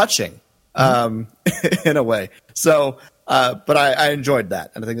weirdly touching, in a way. So, but I enjoyed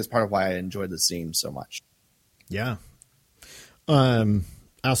that. And I think that's part of why I enjoyed the scene so much. Yeah. I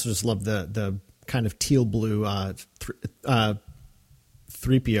also just love the kind of teal blue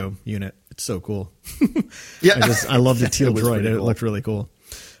 3PO unit. It's so cool. Yeah, I love the teal droid. It cool. looked really cool.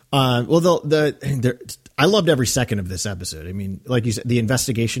 I loved every second of this episode. I mean, like you said, the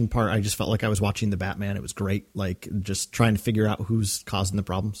investigation part, I just felt like I was watching the Batman. It was great. Like just trying to figure out who's causing the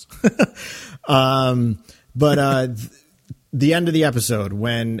problems. The end of the episode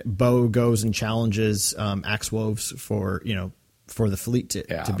when Bo goes and challenges Axe Woves for the fleet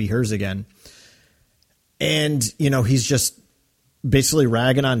to be hers again. And, he's just basically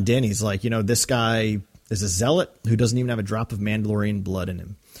ragging on Din. He's like, this guy is a zealot who doesn't even have a drop of Mandalorian blood in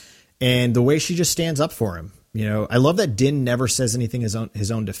him. And the way she just stands up for him, I love that Din never says anything his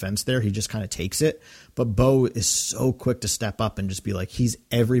own defense there. He just kind of takes it. But Bo is so quick to step up and just be like, he's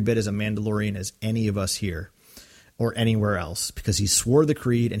every bit as a Mandalorian as any of us here or anywhere else, because he swore the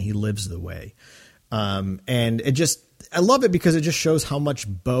creed and he lives the way. And I love it because it just shows how much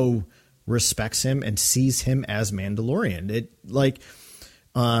Bo respects him and sees him as Mandalorian.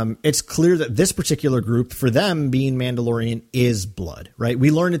 It's clear that this particular group, for them being Mandalorian, is blood, right? We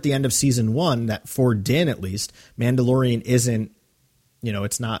learned at the end of season 1 that for Din, at least, Mandalorian isn't,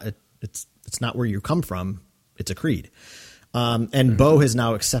 it's not where you come from. It's a creed. And Bo has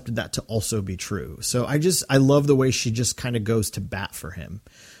now accepted that to also be true. So I love the way she just kind of goes to bat for him.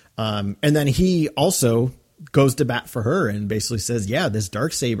 And then he also goes to bat for her and basically says, yeah, this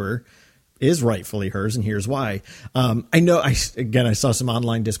Darksaber is rightfully hers, and here's why. I know I saw some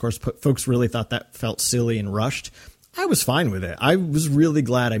online discourse. Folks really thought that felt silly and rushed. I was fine with it. I was really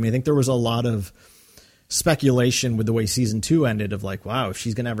glad. I mean, I think there was a lot of speculation with the way season 2 ended of like, wow, if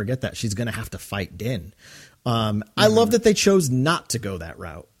she's going to ever get that, she's going to have to fight Din. I love that they chose not to go that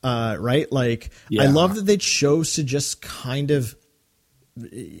route. Right. Like, I love that they chose to just kind of,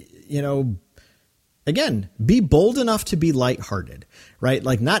 again, be bold enough to be lighthearted, right?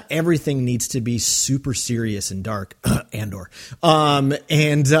 Like not everything needs to be super serious and dark. Andor.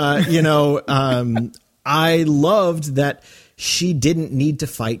 I loved that she didn't need to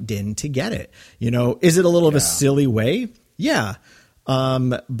fight Din to get it. Is it a little of a silly way? Yeah.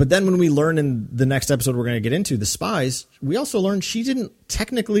 But then when we learn in the next episode we're going to get into, the spies, we also learned she didn't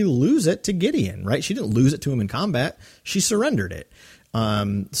technically lose it to Gideon, right? She didn't lose it to him in combat. She surrendered it. All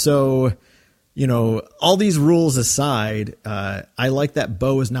these rules aside, I like that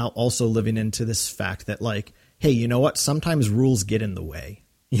Bo is now also living into this fact that like, hey, you know what? Sometimes rules get in the way,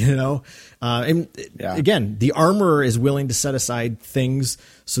 Again, the armorer is willing to set aside things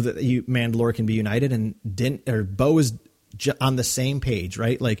so that Mandalore can be united, and Bo is on the same page,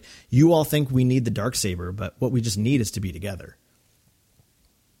 right? Like you all think we need the Darksaber, but what we just need is to be together.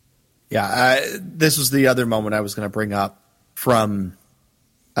 Yeah. This was the other moment I was going to bring up from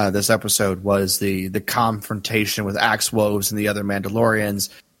this episode was the confrontation with Axe Woves and the other Mandalorians.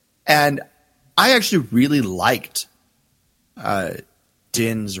 And I actually really liked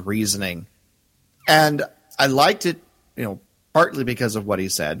Din's reasoning. And I liked it, partly because of what he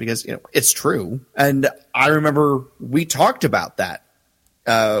said, because, it's true. And I remember we talked about that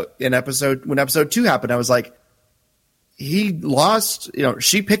when episode 2 happened. I was like, he lost,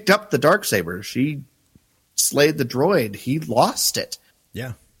 she picked up the Darksaber. She slayed the droid. He lost it.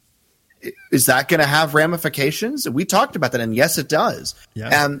 Yeah. Is that going to have ramifications? We talked about that, and yes, it does.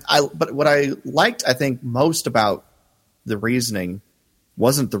 Yeah. But what I liked, I think, most about the reasoning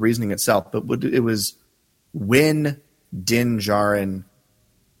wasn't the reasoning itself, but it was when Din Djarin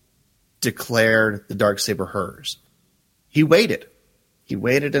declared the Darksaber hers. He waited. He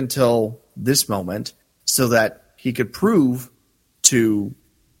waited until this moment so that he could prove to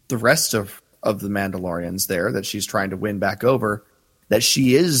the rest of the Mandalorians there that she's trying to win back over that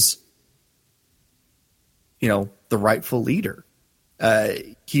she is, the rightful leader.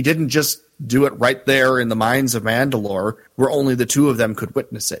 He didn't just do it right there in the mines of Mandalore where only the two of them could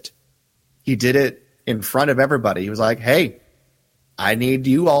witness it. He did it in front of everybody. He was like, hey, I need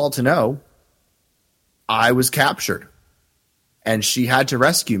you all to know I was captured and she had to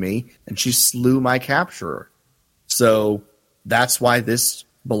rescue me and she slew my capturer. So that's why this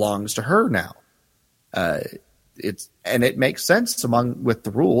belongs to her now. It makes sense with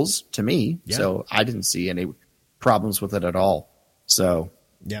the rules to me. Yeah. So I didn't see any problems with it at all. So,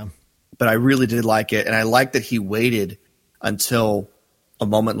 yeah, but I really did like it. And I like that he waited until a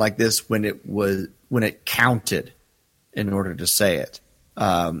moment like this when it counted in order to say it,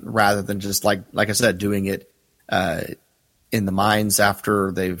 rather than just like I said, doing it, in the mines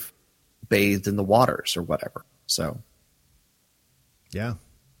after they've bathed in the waters or whatever. So, yeah.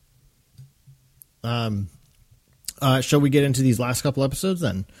 Shall we get into these last couple episodes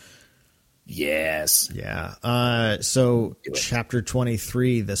then? Yes. Yeah. So chapter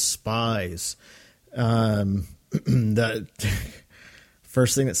 23, The Spies. The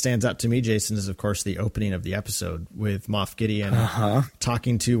first thing that stands out to me, Jason, is of course the opening of the episode with Moff Gideon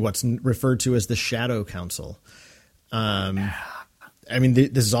talking to what's referred to as the Shadow Council. I mean,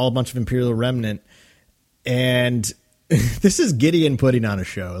 this is all a bunch of Imperial remnant, and this is Gideon putting on a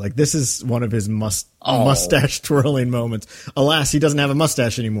show. Like, this is one of his mustache twirling moments. Alas, he doesn't have a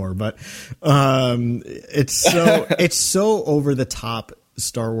mustache anymore, but it's so over the top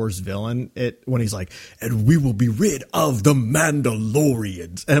Star Wars villain when he's like, and we will be rid of the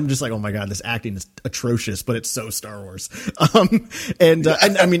Mandalorians, and I'm just like, oh my god, this acting is atrocious, but it's so Star Wars. And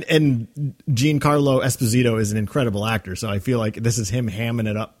I mean, and Giancarlo Esposito is an incredible actor, so I feel like this is him hamming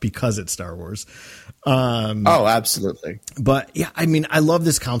it up because it's Star Wars. Oh, absolutely. But yeah, I mean, I love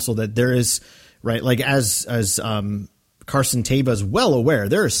this council that there is, right, like as Carson Taba is well aware,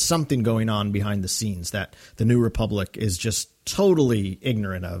 there is something going on behind the scenes that the New Republic is just totally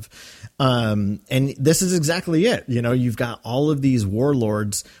ignorant of. And this is exactly it. You know, you've got all of these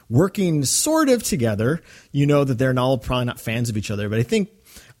warlords working sort of together. You know that they're all probably not fans of each other, but I think,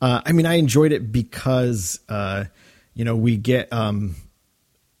 I mean, I enjoyed it because, you know, we get Brendol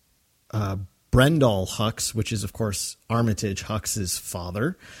Hux, which is, of course, Armitage Hux's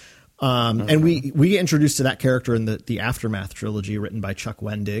father. And we get introduced to that character in the Aftermath trilogy written by Chuck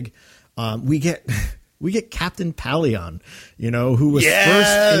Wendig. We get Captain Palion, you know, who was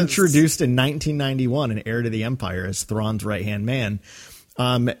first introduced in 1991 and Heir to the Empire as Thrawn's right-hand man.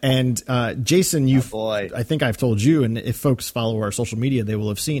 And Jason, I think I've told you, and if folks follow our social media, they will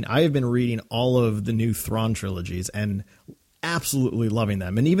have seen, I have been reading all of the new Thrawn trilogies and absolutely loving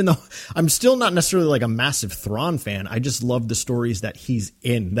them. And even though I'm still not necessarily like a massive Thrawn fan, I just love the stories that he's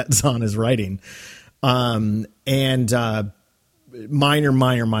in, that Zahn is writing. Minor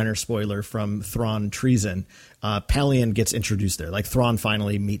spoiler from Thrawn Treason. Palion gets introduced there. Like, Thrawn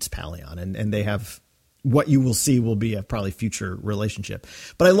finally meets Palion, and they have what you will see will be a probably future relationship.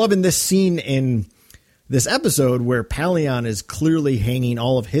 But I love in this scene in this episode where Palion is clearly hanging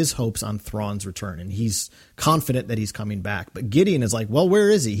all of his hopes on Thrawn's return, and he's confident that he's coming back. But Gideon is like, well, where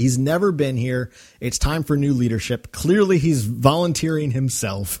is he? He's never been here. It's time for new leadership. Clearly he's volunteering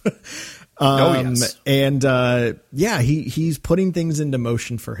himself. And he's putting things into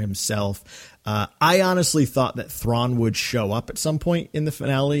motion for himself. I honestly thought that Thrawn would show up at some point in the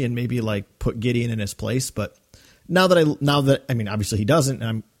finale and maybe like put Gideon in his place. But now that I mean, obviously he doesn't, and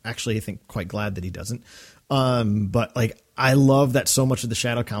I'm actually, I think, quite glad that he doesn't. But like, I love that so much of the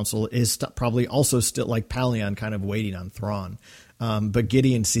Shadow Council is probably also still like Palion kind of waiting on Thrawn. But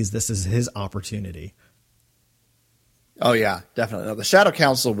Gideon sees this as his opportunity. Oh yeah, definitely. No, the Shadow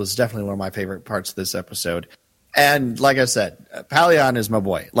Council was definitely one of my favorite parts of this episode. And like I said, Palion is my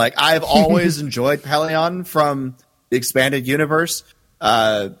boy. Like, I've always enjoyed Palion from the expanded universe,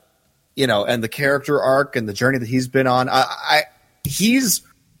 you know, and the character arc and the journey that he's been on. This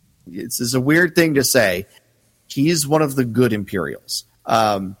is a weird thing to say. He's one of the good Imperials.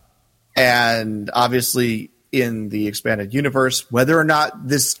 And obviously in the expanded universe, whether or not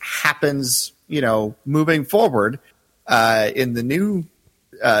this happens, you know, moving forward, in the new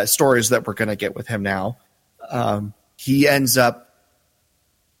stories that we're going to get with him now, he ends up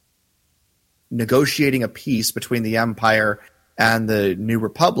negotiating a peace between the Empire and the New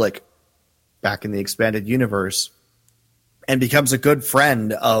Republic back in the expanded universe, and becomes a good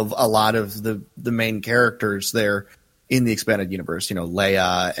friend of a lot of the main characters there in the expanded universe. You know,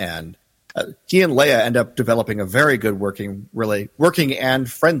 Leia, and he and Leia end up developing a very good working and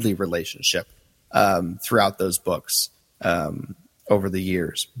friendly relationship throughout those books over the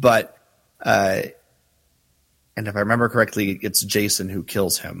years. But and if I remember correctly, it's Jason who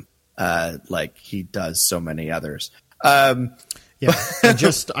kills him, like he does so many others. Yeah, I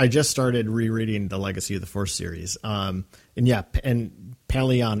just started rereading the Legacy of the Force series. And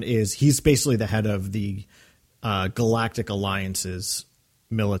Palion he's basically the head of the Galactic Alliance's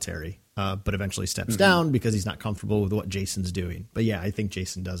military, but eventually steps down because he's not comfortable with what Jason's doing. But yeah, I think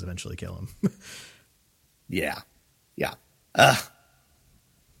Jason does eventually kill him. Yeah.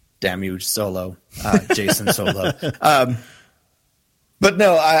 Damn you, Solo. Jason Solo. But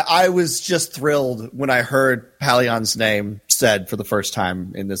no, I was just thrilled when I heard Palion's name said for the first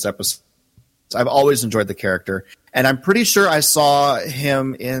time in this episode. I've always enjoyed the character, and I'm pretty sure I saw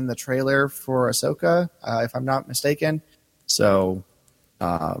him in the trailer for Ahsoka, if I'm not mistaken. So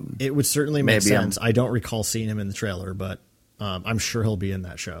it would certainly make sense. I don't recall seeing him in the trailer, but I'm sure he'll be in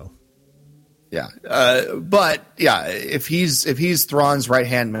that show. Yeah, but yeah, if he's Thrawn's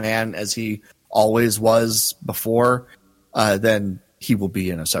right-hand man, as he always was before, then he will be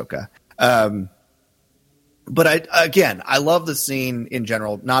in Ahsoka. But I love the scene in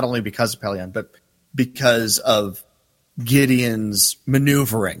general, not only because of Pelion, but because of Gideon's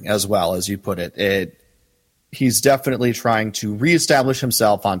maneuvering, as well as you put it. He's definitely trying to reestablish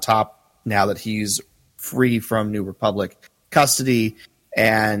himself on top now that he's free from New Republic custody,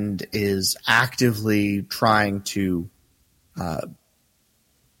 and is actively trying to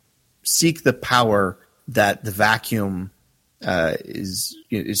seek the power that the vacuum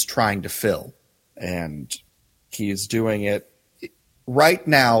is trying to fill. And he is doing it right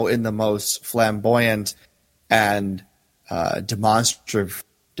now in the most flamboyant and demonstrative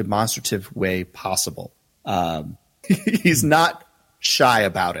way possible. He's not shy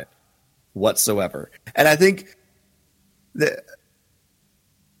about it whatsoever. And I think that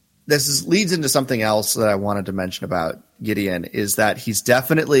leads into something else that I wanted to mention about Gideon, is that he's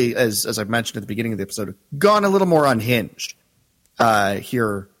definitely, as I mentioned at the beginning of the episode, gone a little more unhinged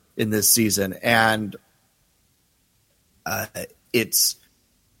here in this season. And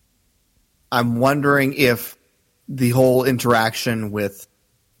I'm wondering if the whole interaction with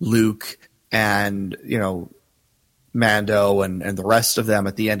Luke and, Mando and the rest of them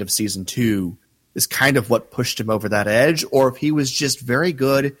at the end of season 2 is kind of what pushed him over that edge, or if he was just very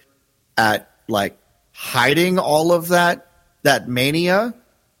good at hiding all of that mania,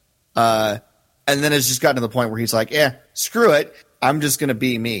 and then it's just gotten to the point where he's like, screw it, I'm just going to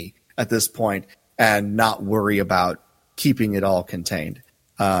be me at this point and not worry about keeping it all contained.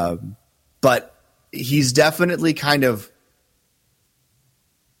 But he's definitely kind of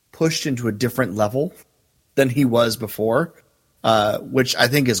pushed into a different level than he was before, which I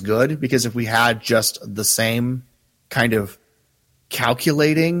think is good, because if we had just the same kind of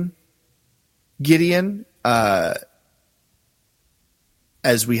calculating Gideon as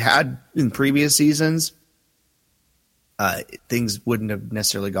we had in previous seasons, things wouldn't have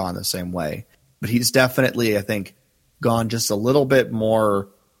necessarily gone the same way. But he's definitely, I think, gone just a little bit more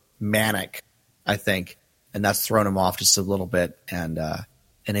manic, I think, and that's thrown him off just a little bit, and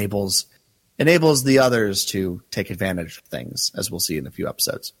enables the others to take advantage of things, as we'll see in a few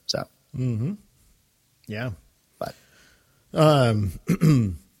episodes. So, yeah, but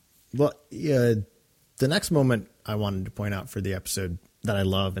well, the next moment I wanted to point out for the episode that I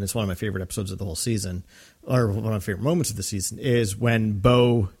love, and it's one of my favorite episodes of the whole season, or one of my favorite moments of the season, is when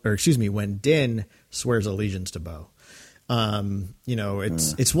when Din swears allegiance to Bo.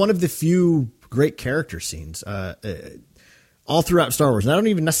 It's one of the few great character scenes all throughout Star Wars. And I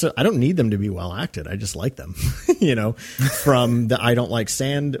don't need them to be well acted. I just like them, from the I don't like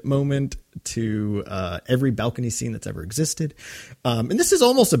sand moment to every balcony scene that's ever existed. And this is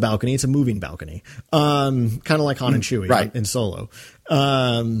almost a balcony. It's a moving balcony, kind of like Han and Chewie, right, in Solo.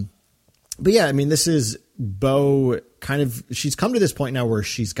 But yeah, this is Bo she's come to this point now where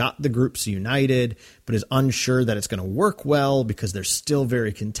she's got the groups united, but is unsure that it's going to work well because they're still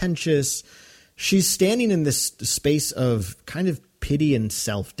very contentious. She's standing in this space of kind of pity and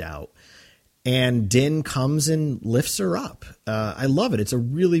self-doubt, and Din comes and lifts her up. I love it. It's a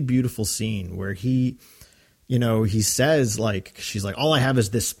really beautiful scene where he says, she's like, all I have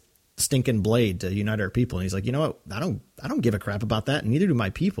is this stinking blade to unite our people. And he's like, you know what? I don't give a crap about that. And neither do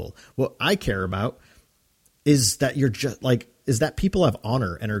my people. What I care about is that you're just is that people have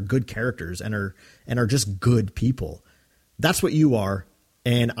honor and are good characters and are just good people. That's what you are.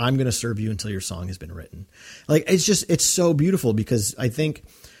 And I'm going to serve you until your song has been written. It's so beautiful, because I think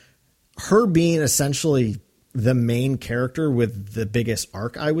her being essentially the main character with the biggest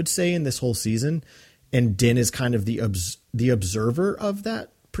arc, I would say, in this whole season, and Din is kind of the observer of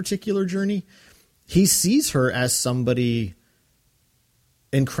that particular journey. He sees her as somebody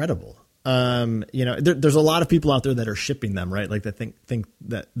incredible. There's a lot of people out there that are shipping them, right? That think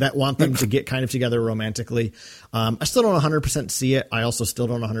that want them to get kind of together romantically. I still don't 100% see it. I also still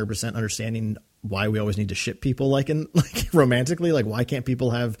don't 100% understanding why we always need to ship people romantically. Why can't people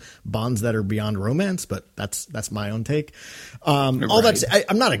have bonds that are beyond romance? But that's my own take. All that's,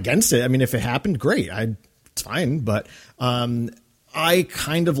 I'm not against it. If it happened, great. It's fine. But, I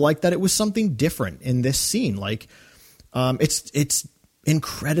kind of like that it was something different in this scene. It's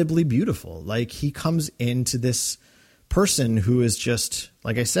incredibly beautiful. He comes into this person who is just,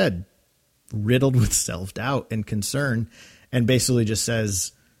 like I said, riddled with self-doubt and concern, and basically just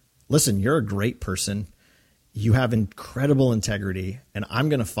says, listen, you're a great person. You have incredible integrity, and I'm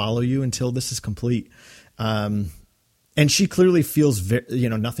going to follow you until this is complete. And she clearly feels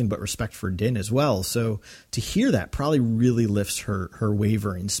nothing but respect for Din as well. So to hear that probably really lifts her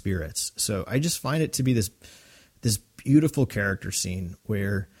wavering spirits. So I just find it to be this beautiful character scene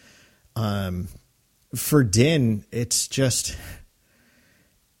where, for Din, it's just,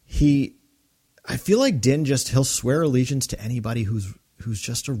 I feel like Din he'll swear allegiance to anybody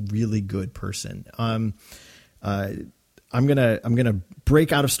just a really good person. I'm gonna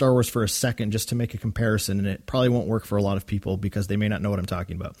break out of Star Wars for a second just to make a comparison, and it probably won't work for a lot of people because they may not know what I'm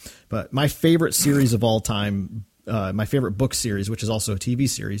talking about. But my favorite series of all time, my favorite book series, which is also a TV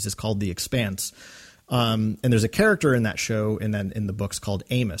series, is called The Expanse. And there's a character in that show and then in the books called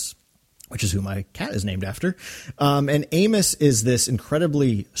Amos, which is who my cat is named after. And Amos is this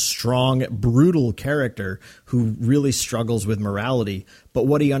incredibly strong, brutal character who really struggles with morality. But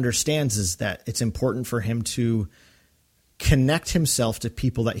what he understands is that it's important for him to connect himself to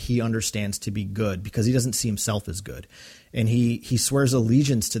people that he understands to be good, because he doesn't see himself as good. And he swears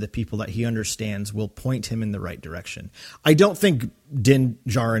allegiance to the people that he understands will point him in the right direction. I don't think Din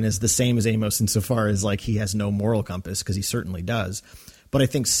Djarin is the same as Amos insofar as like he has no moral compass, because he certainly does. But I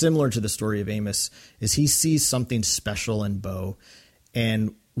think similar to the story of Amos is he sees something special in Bo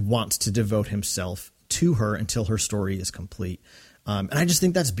and wants to devote himself to her until her story is complete. And I just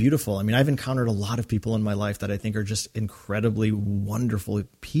think that's beautiful. I mean, I've encountered a lot of people in my life that I think are just incredibly wonderful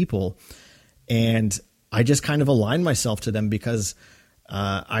people. And I just kind of align myself to them because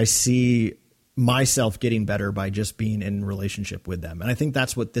I see myself getting better by just being in relationship with them. And I think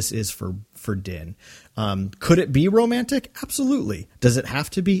that's what this is for Din. Could it be romantic? Absolutely. Does it have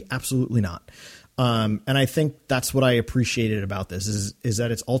to be? Absolutely not. And I think that's what I appreciated about this is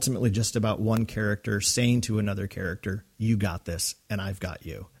that it's ultimately just about one character saying to another character, you got this and I've got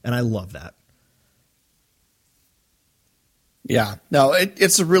you. And I love that. Yeah, no,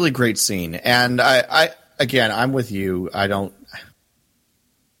 it's a really great scene. And again, I'm with you.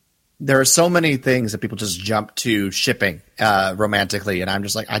 There are so many things that people just jump to shipping romantically. And I'm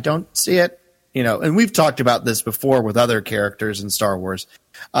just like, I don't see it, and we've talked about this before with other characters in Star Wars.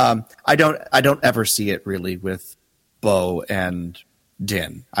 I don't ever see it really with Bo and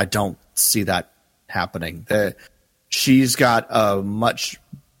Din. I don't see that happening. She's got a much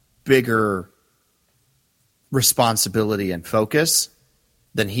bigger responsibility and focus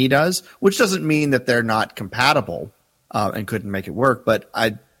than he does, which doesn't mean that they're not compatible and couldn't make it work. But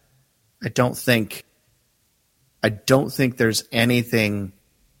I don't think there's anything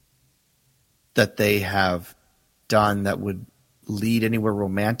that they have done that would lead anywhere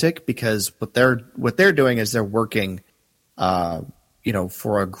romantic, because what they're doing is they're working,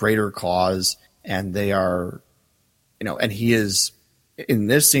 for a greater cause, and they are, and he is in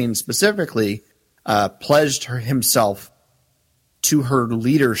this scene specifically pledged himself to her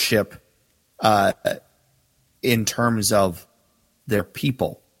leadership in terms of their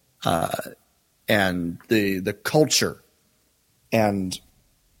people and the culture. And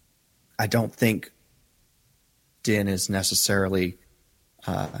I don't think Din is necessarily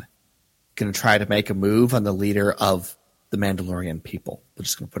going to try to make a move on the leader of the Mandalorian people. We're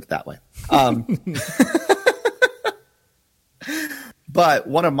just going to put it that way. But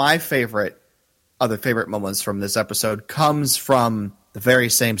one of my other favorite moments from this episode comes from the very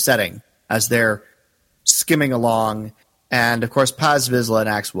same setting as they're skimming along. And, of course, Paz Vizsla and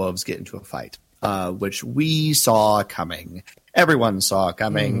Axe Woves get into a fight, which we saw coming. Everyone saw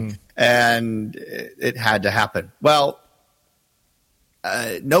coming, and it had to happen. Well,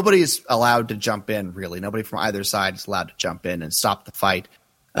 nobody's allowed to jump in, really. Nobody from either side is allowed to jump in and stop the fight,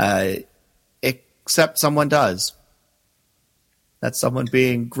 except someone does. That's someone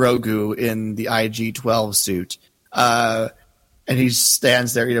being Grogu in the IG-12 suit. And he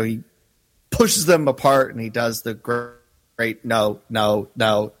stands there, he pushes them apart, and he does the great no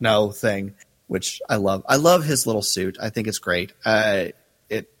thing, which I love. I love his little suit. I think it's great.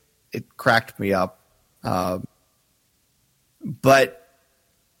 It cracked me up. But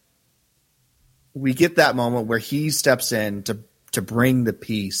we get that moment where he steps in to bring the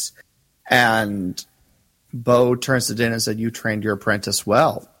peace, and Bo turns to Din and said, "You trained your apprentice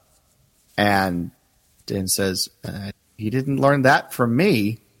well." And Din says, "He didn't learn that from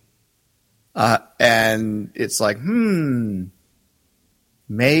me." And it's like,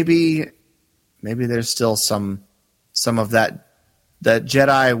 maybe there's still some of that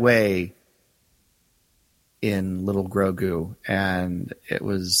Jedi way in little Grogu. And it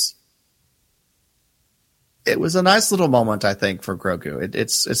was a nice little moment, I think, for Grogu.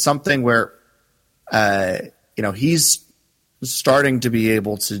 It's something where, he's starting to be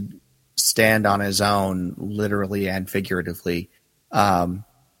able to stand on his own, literally and figuratively,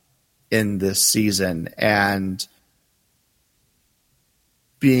 in this season, and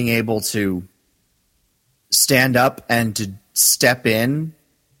being able to stand up and to step in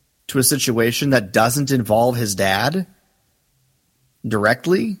to a situation that doesn't involve his dad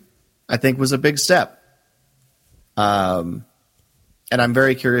directly, I think was a big step. And I'm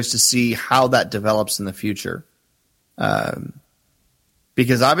very curious to see how that develops in the future.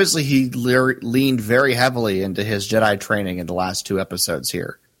 because obviously he leaned very heavily into his Jedi training in the last 2 episodes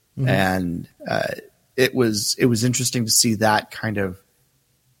here. Mm-hmm. And it was interesting to see that kind of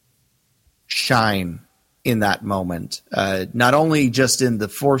shine in that moment, not only just in the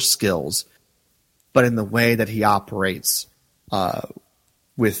Force skills, but in the way that he operates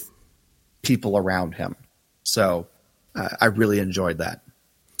with people around him. So I really enjoyed that.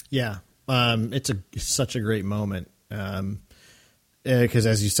 Yeah, it's such a great moment. Because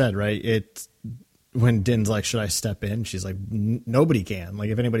as you said, right, it's when Din's like, should I step in? She's like, nobody can.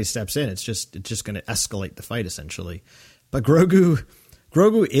 Like, if anybody steps in, it's just going to escalate the fight, essentially. But Grogu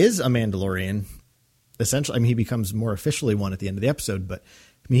is a Mandalorian, essentially. I mean, he becomes more officially one at the end of the episode, but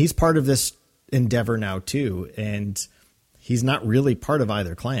I mean, he's part of this endeavor now too, and he's not really part of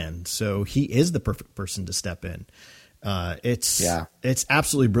either clan, so he is the perfect person to step in. It's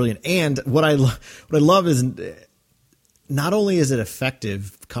absolutely brilliant. And what I love is, not only is it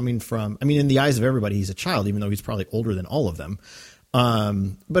effective coming from, I mean, in the eyes of everybody, he's a child, even though he's probably older than all of them.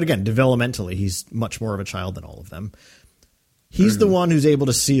 But again, developmentally, he's much more of a child than all of them. He's the one who's able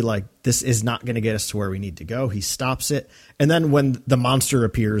to see, like, this is not going to get us to where we need to go. He stops it. And then when the monster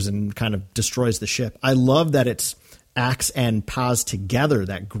appears and kind of destroys the ship, I love that it's Axe and Paz together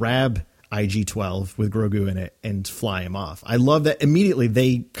that grab IG-12 with Grogu in it and fly him off. I love that immediately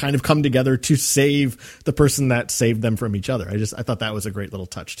they kind of come together to save the person that saved them from each other. I thought that was a great little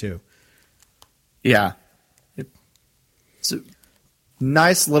touch too. Yeah. It's a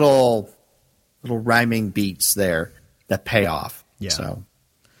nice little rhyming beats there that pay off. Yeah. So,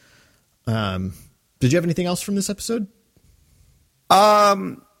 did you have anything else from this episode?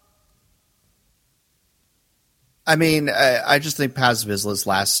 I mean, I just think Paz Vizsla's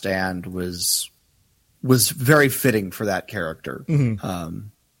last stand was very fitting for that character. Mm-hmm.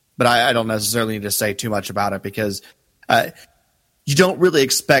 But I don't necessarily need to say too much about it, because you don't really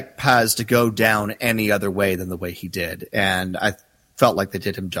expect Paz to go down any other way than the way he did. And I felt like they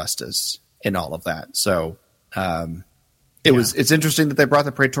did him justice in all of that. So it's interesting that they brought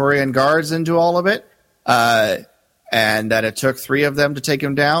the Praetorian Guards into all of it, and that it took 3 of them to take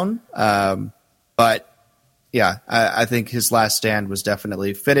him down. But yeah, I think his last stand was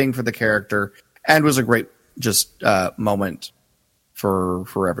definitely fitting for the character and was a great moment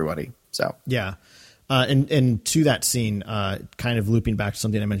for everybody. So yeah, and to that scene, kind of looping back to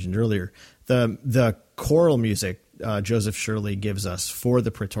something I mentioned earlier, the choral music Joseph Shirley gives us for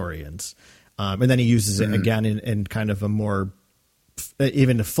the Praetorians, and then he uses it again in kind of a more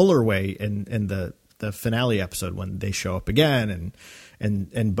even a fuller way in the finale episode when they show up again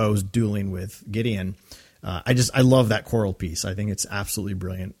and Bo's dueling with Gideon. I love that choral piece. I think it's absolutely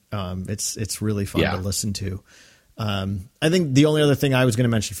brilliant. It's really fun to listen to. I think the only other thing I was going to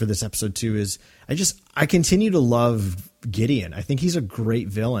mention for this episode too is I continue to love Gideon. I think he's a great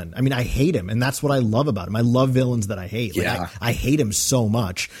villain. I mean, I hate him, and that's what I love about him. I love villains that I hate. Like, I hate him so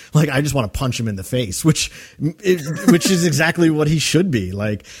much. Like, I just want to punch him in the face, which is exactly what he should be.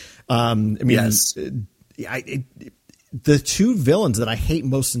 Like, I mean, yes. The 2 villains that I hate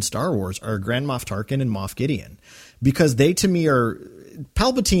most in Star Wars are Grand Moff Tarkin and Moff Gideon, because they, to me, are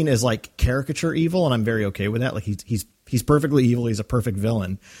Palpatine is like caricature evil, and I'm very okay with that. Like, he's perfectly evil. He's a perfect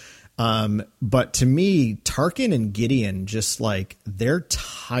villain. But to me, Tarkin and Gideon, just like, they're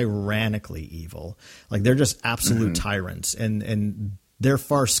tyrannically evil. Like, they're just absolute tyrants, and they're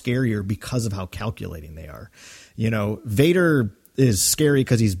far scarier because of how calculating they are. You know, Vader is scary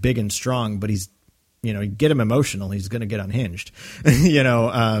because he's big and strong, but he's, you know, you get him emotional, he's going to get unhinged. You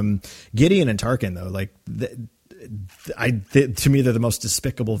know, Gideon and Tarkin, though, like, to me, they're the most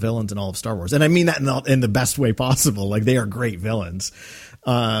despicable villains in all of Star Wars. And I mean that in the best way possible. Like, they are great villains.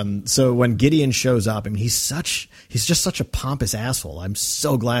 So when Gideon shows up, I mean, he's just such a pompous asshole. I'm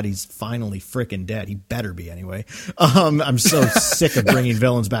so glad he's finally freaking dead. He better be anyway. I'm so sick of bringing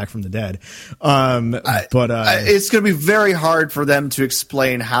villains back from the dead. It's going to be very hard for them to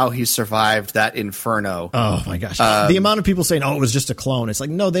explain how he survived that inferno. Oh my gosh. The amount of people saying, oh, it was just a clone. It's like,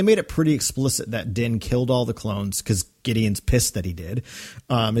 no, they made it pretty explicit that Din killed all the clones because Gideon's pissed that he did.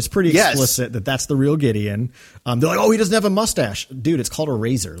 It's pretty explicit that that's the real Gideon. They're like, oh, he doesn't have a mustache. Dude, it's called a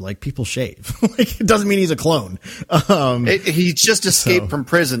razor. Like, people shave. Like, it doesn't mean he's a clone. He just escaped from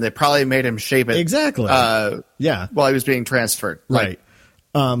prison. They probably made him shave it. Exactly. While he was being transferred. Right.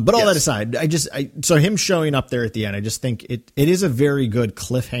 But all that aside, so him showing up there at the end, I just think it is a very good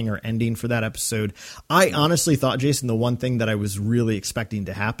cliffhanger ending for that episode. I honestly thought, Jason, the one thing that I was really expecting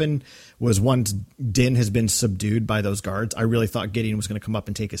to happen was once Din has been subdued by those guards, I really thought Gideon was going to come up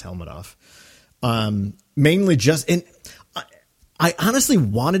and take his helmet off. Mainly just, and I honestly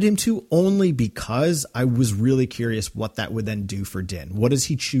wanted him to, only because I was really curious what that would then do for Din. What does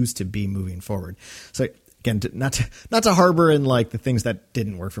he choose to be moving forward? So again, not to harbor in like the things that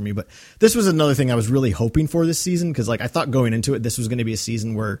didn't work for me, but this was another thing I was really hoping for this season, because like I thought going into it, this was going to be a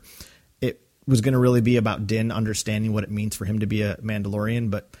season where it was going to really be about Din understanding what it means for him to be a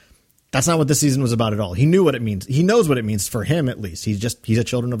Mandalorian, but that's not what this season was about at all. He knew what it means. He knows what it means, for him at least. He's a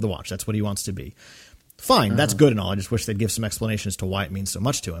Children of the Watch. That's what he wants to be. Fine, that's good and all. I just wish they'd give some explanation as to why it means so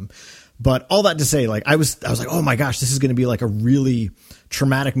much to him. But all that to say, like I was like, oh my gosh, this is going to be like a really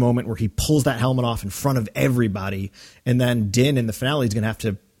traumatic moment where he pulls that helmet off in front of everybody, and then Din in the finale is going to have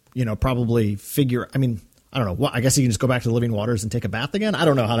to, probably figure. I mean, I don't know. What, I guess you can just go back to the living waters and take a bath again. I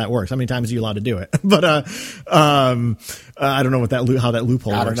don't know how that works. How many times are you allowed to do it? But I don't know how that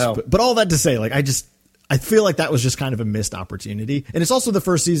loophole works. But all that to say, like I feel like that was just kind of a missed opportunity. And it's also the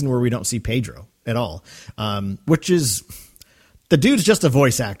first season where we don't see Pedro at all, which is, the dude's just a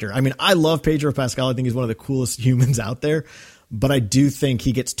voice actor. I mean, I love Pedro Pascal. I think he's one of the coolest humans out there, but I do think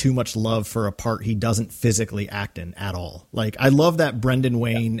he gets too much love for a part he doesn't physically act in at all. Like, I love that Brendan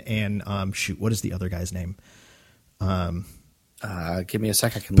Wayne and what is the other guy's name? Give me a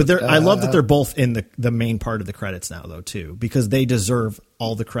sec. I love that they're both in the main part of the credits now, though, too, because they deserve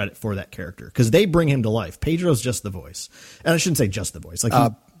all the credit for that character, because they bring him to life. Pedro's just the voice, and I shouldn't say just the voice. Like,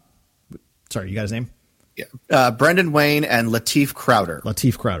 sorry, you got his name? Yeah, Brendan Wayne and Lateef Crowder.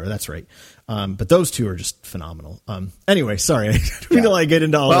 That's right. But those two are just phenomenal. Anyway, sorry, I don't mean to get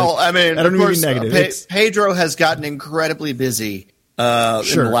into all. Well, I mean, I don't mean to be negative. Pedro has gotten incredibly busy. In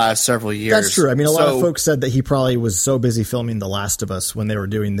the last several years. That's true. I mean, a lot of folks said that he probably was so busy filming The Last of Us when they were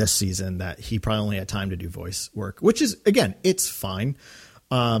doing this season that he probably only had time to do voice work, which is, again, it's fine.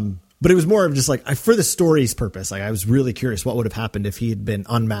 But it was more of just like, for the story's purpose, like I was really curious what would have happened if he had been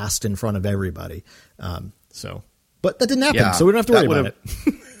unmasked in front of everybody. But that didn't happen, so we don't have to worry about it.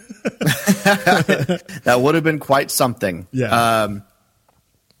 That would have been quite something. Yeah.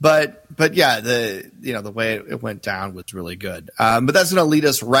 But yeah, the way it went down was really good. But that's going to lead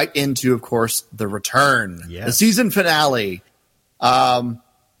us right into, of course, the return, the season finale.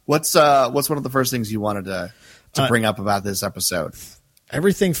 What's one of the first things you wanted to bring up about this episode?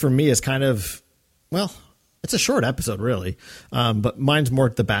 Everything for me is kind of, well, it's a short episode really, but mine's more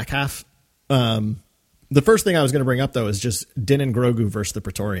at the back half. The first thing I was going to bring up though is just Din and Grogu versus the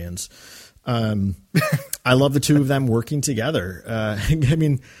Praetorians. I love the two of them working together. I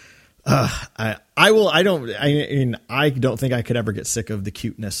don't think I could ever get sick of the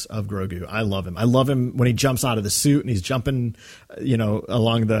cuteness of Grogu. I love him. I love him when he jumps out of the suit and he's jumping,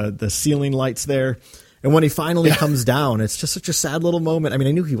 along the ceiling lights there. And when he finally comes down, it's just such a sad little moment. I mean,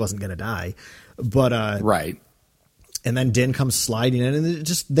 I knew he wasn't going to die, but, right. And then Din comes sliding in and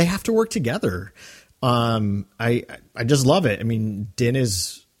they have to work together. I just love it. I mean,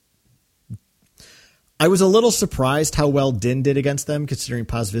 I was a little surprised how well Din did against them, considering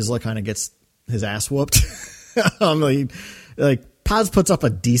Paz Vizsla kind of gets his ass whooped. Paz puts up a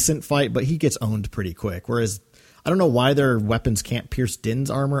decent fight, but he gets owned pretty quick. Whereas I don't know why their weapons can't pierce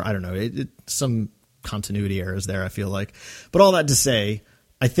Din's armor. I don't know. Some continuity errors there, I feel like. But all that to say,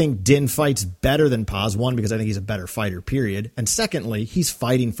 I think Din fights better than Paz, one, because I think he's a better fighter, period. And secondly, he's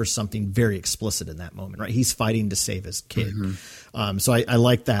fighting for something very explicit in that moment, right? He's fighting to save his kid. Mm-hmm. So I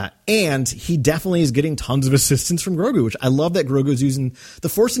like that. And he definitely is getting tons of assistance from Grogu, which I love that Grogu's using the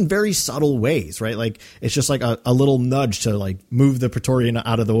Force in very subtle ways, right? Like, it's just like a little nudge to like move the Praetorian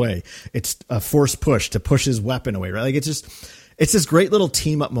out of the way. It's a Force push to push his weapon away, right? Like, it's this great little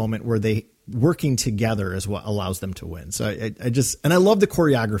team up moment where they working together is what allows them to win. So I love the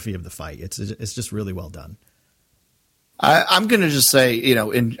choreography of the fight. It's just really well done. I'm going to just say,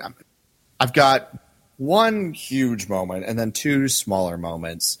 I've got one huge moment and then two smaller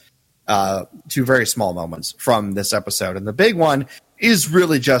moments, two very small moments from this episode. And the big one is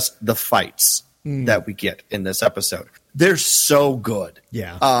really just the fights that we get in this episode. They're so good.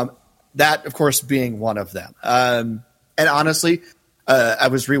 Yeah. That, of course, being one of them. And honestly, I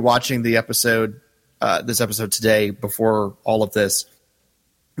was rewatching the episode, this episode today before all of this.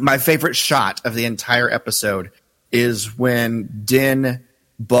 My favorite shot of the entire episode is when Din,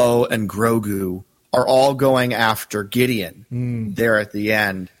 Bo, and Grogu are all going after Gideon there at the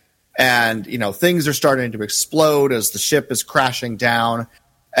end. And, things are starting to explode as the ship is crashing down.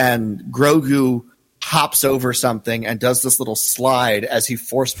 And Grogu hops over something and does this little slide as he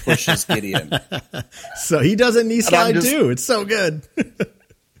force pushes Gideon. So he does a knee slide too. It's so good.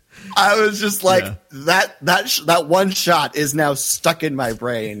 I was just like, that one shot is now stuck in my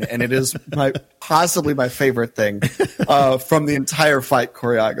brain, and it is possibly my favorite thing from the entire fight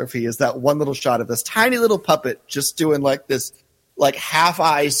choreography is that one little shot of this tiny little puppet just doing like this like half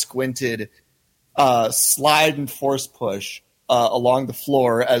eye squinted, slide and force push along the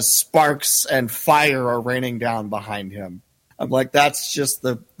floor as sparks and fire are raining down behind him. I'm like, that's just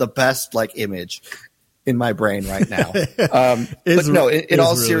the best like image in my brain right now. But no, in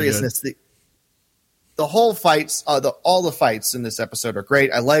all really seriousness, the whole fights, all the fights in this episode are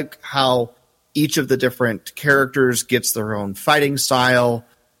great. I like how each of the different characters gets their own fighting style.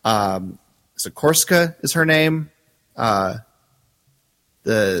 Sikorsky is her name. Sasha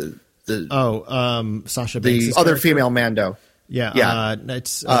Banks, the other female Mando. Yeah.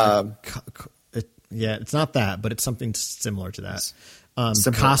 It's it's not that, but it's something similar to that.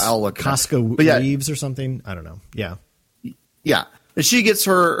 Casca Reeves or something. I don't know. Yeah. And she gets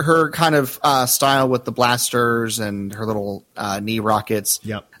her kind of style with the blasters and her little knee rockets.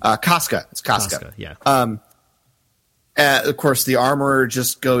 Yep. Casca. It's Casca. Yeah. Of course, the armor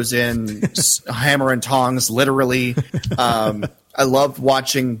just goes in hammer and tongs, literally. I loved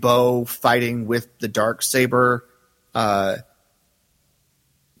watching Bo fighting with the Darksaber.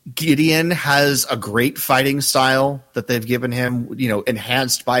 Gideon has a great fighting style that they've given him,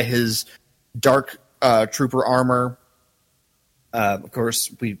 enhanced by his dark trooper armor. Of course,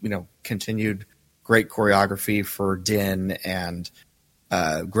 we continued great choreography for Din and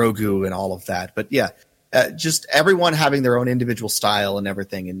Grogu and all of that. But yeah, just everyone having their own individual style and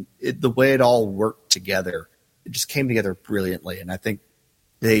everything, and the way it all worked together, it just came together brilliantly. And I think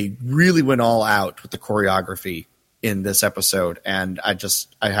they really went all out with the choreography in this episode, and I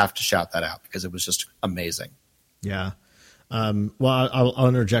have to shout that out because it was just amazing. Yeah. Well, I'll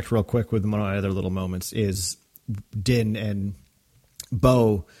interject real quick with one of my other little moments is Din and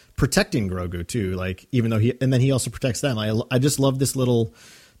Bo protecting Grogu too. Like, even though he also protects them. I just love this little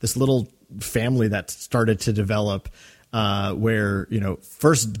family that started to develop, where,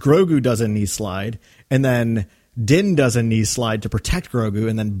 first Grogu does a knee slide, and then Din does a knee slide to protect Grogu,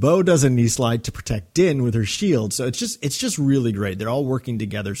 and then Bo does a knee slide to protect Din with her shield. So it's just really great. They're all working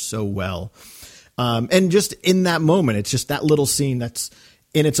together so well. And just in that moment, it's just that little scene that's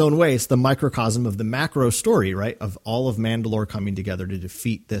in its own way. It's the microcosm of the macro story, right? Of all of Mandalore coming together to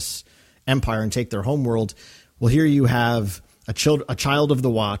defeat this empire and take their homeworld. Well, here you have a child of the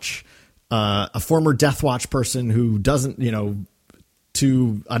Watch, a former Death Watch person who doesn't,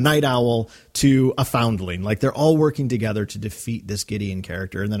 to a night owl, to a foundling. Like, they're all working together to defeat this Gideon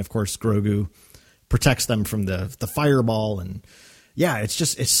character. And then, of course, Grogu protects them from the fireball. And yeah,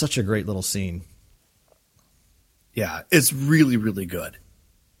 it's such a great little scene. Yeah, it's really, really good.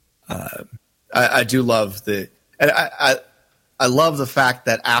 I do love I love the fact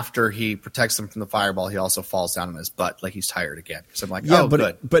that after he protects them from the fireball, he also falls down on his butt like he's tired again. Because I'm like,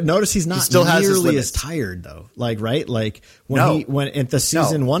 good. But notice he's not nearly as tired though. Like, right? Like when at the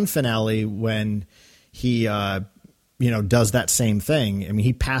season 1 finale, when he does that same thing. I mean,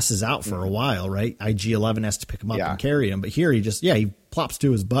 he passes out for a while, right? IG-11 has to pick him up and carry him, but here he plops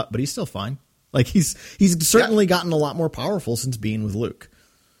to his butt, but he's still fine. Like, he's certainly gotten a lot a lot more powerful since being with Luke.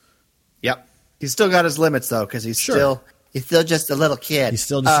 Yep. He's still got his limits though, because he's still just a little kid. He's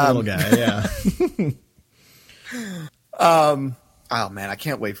still just a little guy, yeah. Oh man, I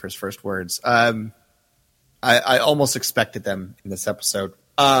can't wait for his first words. I almost expected them in this episode.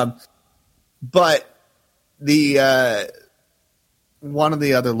 But the one of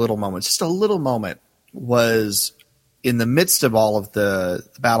the other little moments, just a little moment, was in the midst of all of the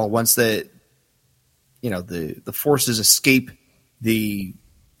battle. Once the forces escape the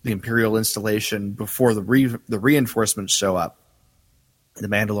Imperial installation before the reinforcements show up, the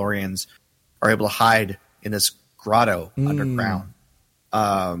Mandalorians are able to hide in this grotto underground.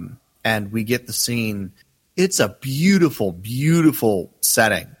 And we get the scene. It's a beautiful, beautiful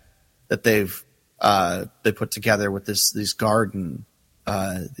setting that they put together with this garden,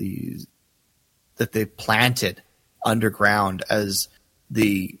 that they've planted underground as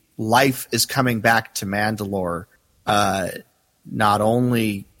the life is coming back to Mandalore, not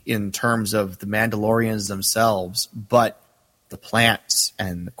only in terms of the Mandalorians themselves, but the plants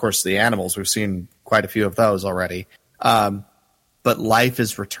and, of course, the animals. We've seen quite a few of those already. But life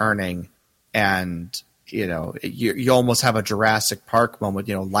is returning, and you almost have a Jurassic Park moment.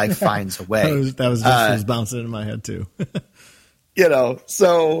 Life finds a way. that was bouncing in my head too.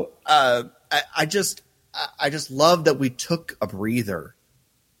 So I just love that we took a breather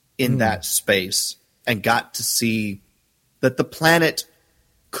in that space and got to see that the planet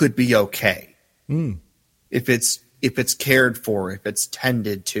could be okay if it's cared for, if it's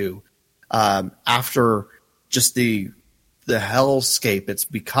tended to. After just the hellscape it's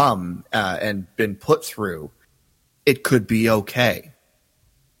become and been put through, it could be okay.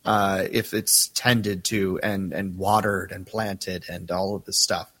 if it's tended to and watered and planted and all of this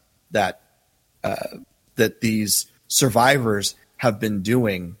stuff that these survivors have been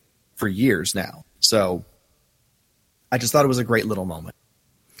doing for years now. So I just thought it was a great little moment.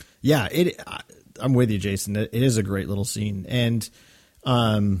 Yeah, I'm with you, Jason. It is a great little scene. And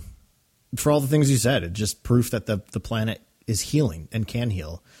for all the things you said, it's just proof that the planet is healing and can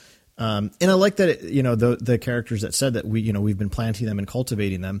heal. And I like that, the characters that said that we've been planting them and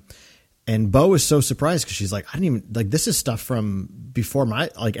cultivating them. And Bo is so surprised because she's like, I didn't even like, this is stuff from before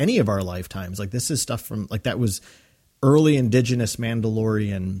any of our lifetimes. Like, this is stuff from that was early indigenous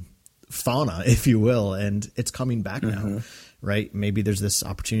Mandalorian fauna, if you will. And it's coming back now, right? Maybe there's this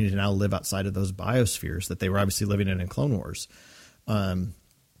opportunity to now live outside of those biospheres that they were obviously living in Clone Wars.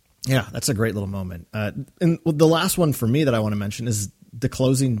 Yeah, that's a great little moment. And the last one for me that I want to mention is the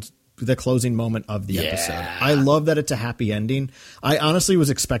closing moment of the episode. I love that it's a happy ending. I honestly was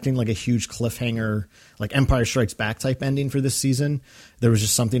expecting like a huge cliffhanger, like Empire Strikes Back type ending for this season. There was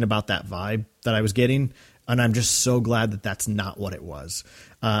just something about that vibe that I was getting. And I'm just so glad that that's not what it was.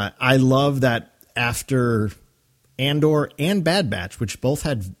 I love that after Andor and Bad Batch, which both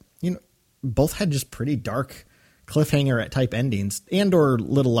had just pretty dark cliffhanger at type endings. Andor, a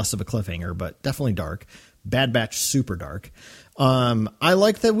little less of a cliffhanger, but definitely dark. Bad Batch, super dark. I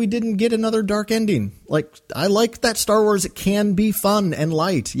like that we didn't get another dark ending. I like that Star Wars can be fun and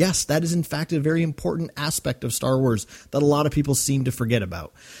light. Yes, that is in fact a very important aspect of Star Wars that a lot of people seem to forget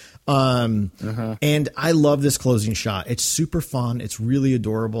about. And I love this closing shot. It's super fun. It's really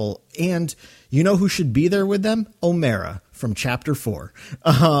adorable. And you know who should be there with them? Omera from Chapter 4.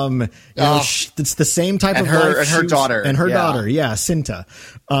 It's the same type of life. And her daughter. And her daughter. Yeah, Cinta.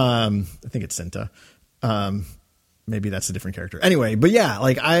 I think it's Cinta. Maybe that's a different character. Anyway, but yeah,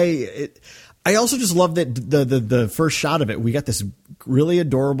 I also just love that the first shot of it, we got this really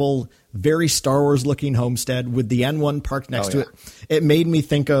adorable, very Star Wars looking homestead with the N1 parked next to it. It made me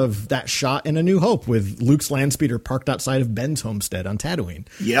think of that shot in A New Hope with Luke's Landspeeder parked outside of Ben's homestead on Tatooine.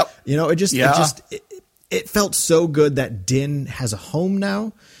 Yep. It felt so good that Din has a home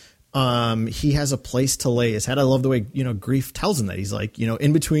now. He has a place to lay his head. I love the way, Grief tells him that. He's like,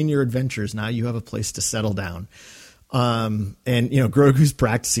 in between your adventures, now you have a place to settle down. And Grogu's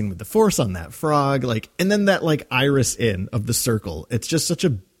practicing with the Force on that frog, and then that iris in of the circle. It's just such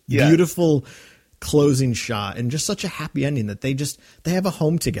a beautiful closing shot and just such a happy ending that they have a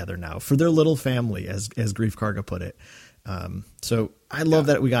home together now for their little family, as Grief Karga put it. So I love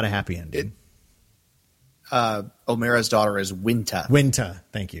that we got a happy ending. Omera's daughter is Winta. Winta,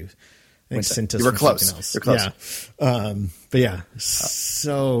 thank you. I think Cinta's you were close. Else. You're close. Yeah. But yeah,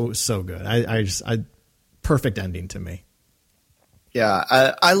 so good. I perfect ending to me. Yeah,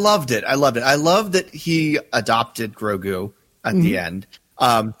 I loved it. I love that he adopted Grogu at the end.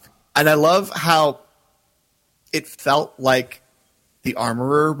 And I love how it felt like the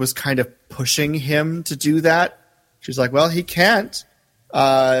Armorer was kind of pushing him to do that. She's like, well, he can't.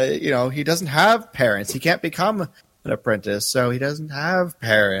 He doesn't have parents. He can't become an apprentice, so he doesn't have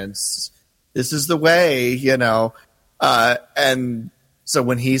parents. This is the way, and so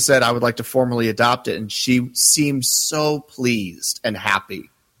when he said, I would like to formally adopt it, and she seemed so pleased and happy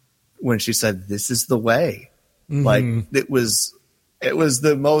when she said, this is the way. It was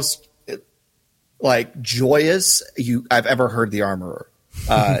the most joyous I've ever heard the Armorer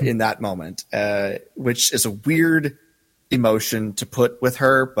in that moment, which is a weird emotion to put with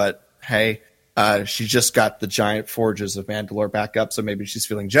her, but hey, she just got the giant forges of Mandalore back up, so maybe she's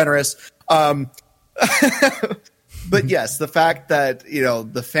feeling generous. But yes, the fact that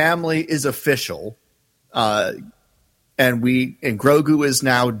the family is official, and Grogu is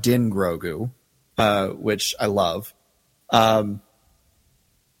now Din Grogu, which I love, and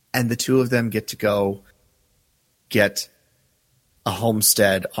the two of them get to go get a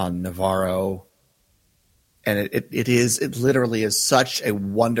homestead on Navarro. And it literally is such a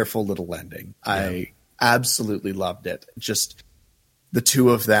wonderful little ending. Yeah. I absolutely loved it. Just the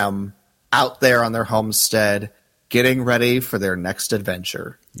two of them out there on their homestead, getting ready for their next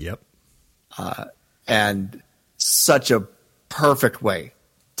adventure. Yep. And such a perfect way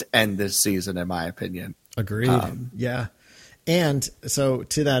to end this season, in my opinion. Agreed. Yeah. And so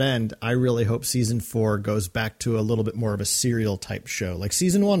to that end, I really hope season 4 goes back to a little bit more of a serial type show, like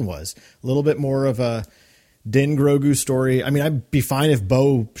season 1 was. A little bit more of a Din Grogu story. I mean, I'd be fine if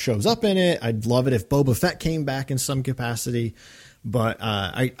Bo shows up in it. I'd love it if Boba Fett came back in some capacity. But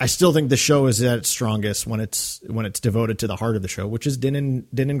I still think the show is at its strongest when it's devoted to the heart of the show, which is Din and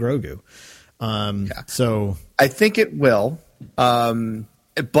Grogu. So I think it will.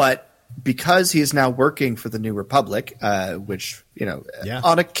 But because he is now working for the New Republic, which, Yeah.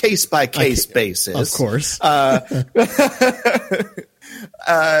 on a case-by-case basis. Of course.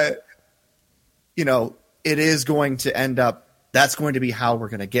 It is going to end up, that's going to be how we're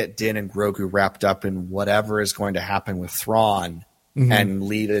going to get Din and Grogu wrapped up in whatever is going to happen with Thrawn and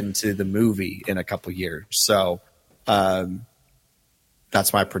lead into the movie in a couple years. So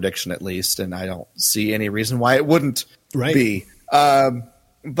that's my prediction, at least, and I don't see any reason why it wouldn't be.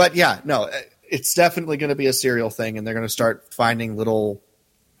 But yeah, no, it's definitely going to be a serial thing, and they're going to start finding little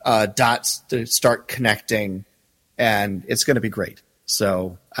dots to start connecting, and it's going to be great.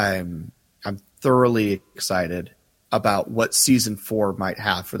 So I'm thoroughly excited about what season 4 might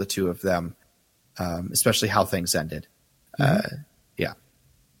have for the two of them, especially how things ended. Yeah.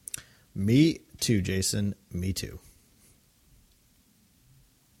 Me too, Jason. Me too.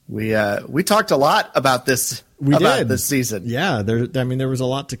 We talked a lot about this. This season. Yeah, there was a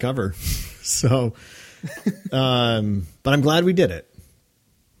lot to cover. So, but I'm glad we did it.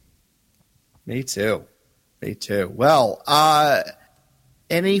 Me too. Well,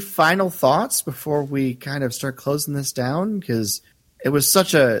 any final thoughts before we kind of start closing this down? Because it was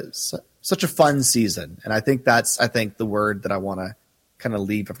such a fun season, and I think that's the word that I want to kind of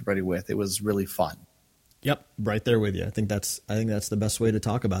leave everybody with. It was really fun. Yep, right there with you. I think that's the best way to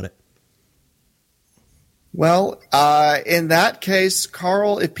talk about it. Well, in that case,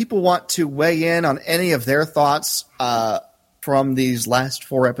 Carl, if people want to weigh in on any of their thoughts from these last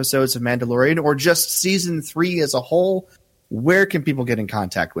 4 episodes of Mandalorian, or just season 3 as a whole, where can people get in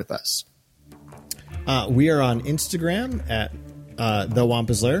contact with us? We are on Instagram at The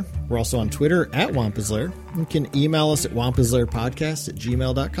Wampa's Lair. We're also on Twitter at Wampa's Lair. You can email us at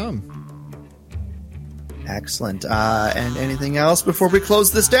wampaslairpodcast@gmail.com. Excellent. And anything else before we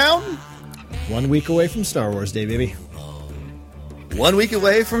close this down? 1 week away from Star Wars Day, baby. 1 week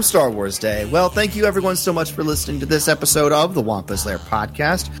away from Star Wars Day. Well, thank you everyone so much for listening to this episode of the Wampa's Lair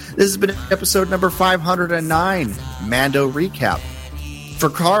podcast. This has been episode number 509, Mando Recap. For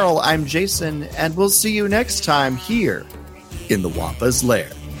Carl, I'm Jason, and we'll see you next time here in the Wampa's Lair.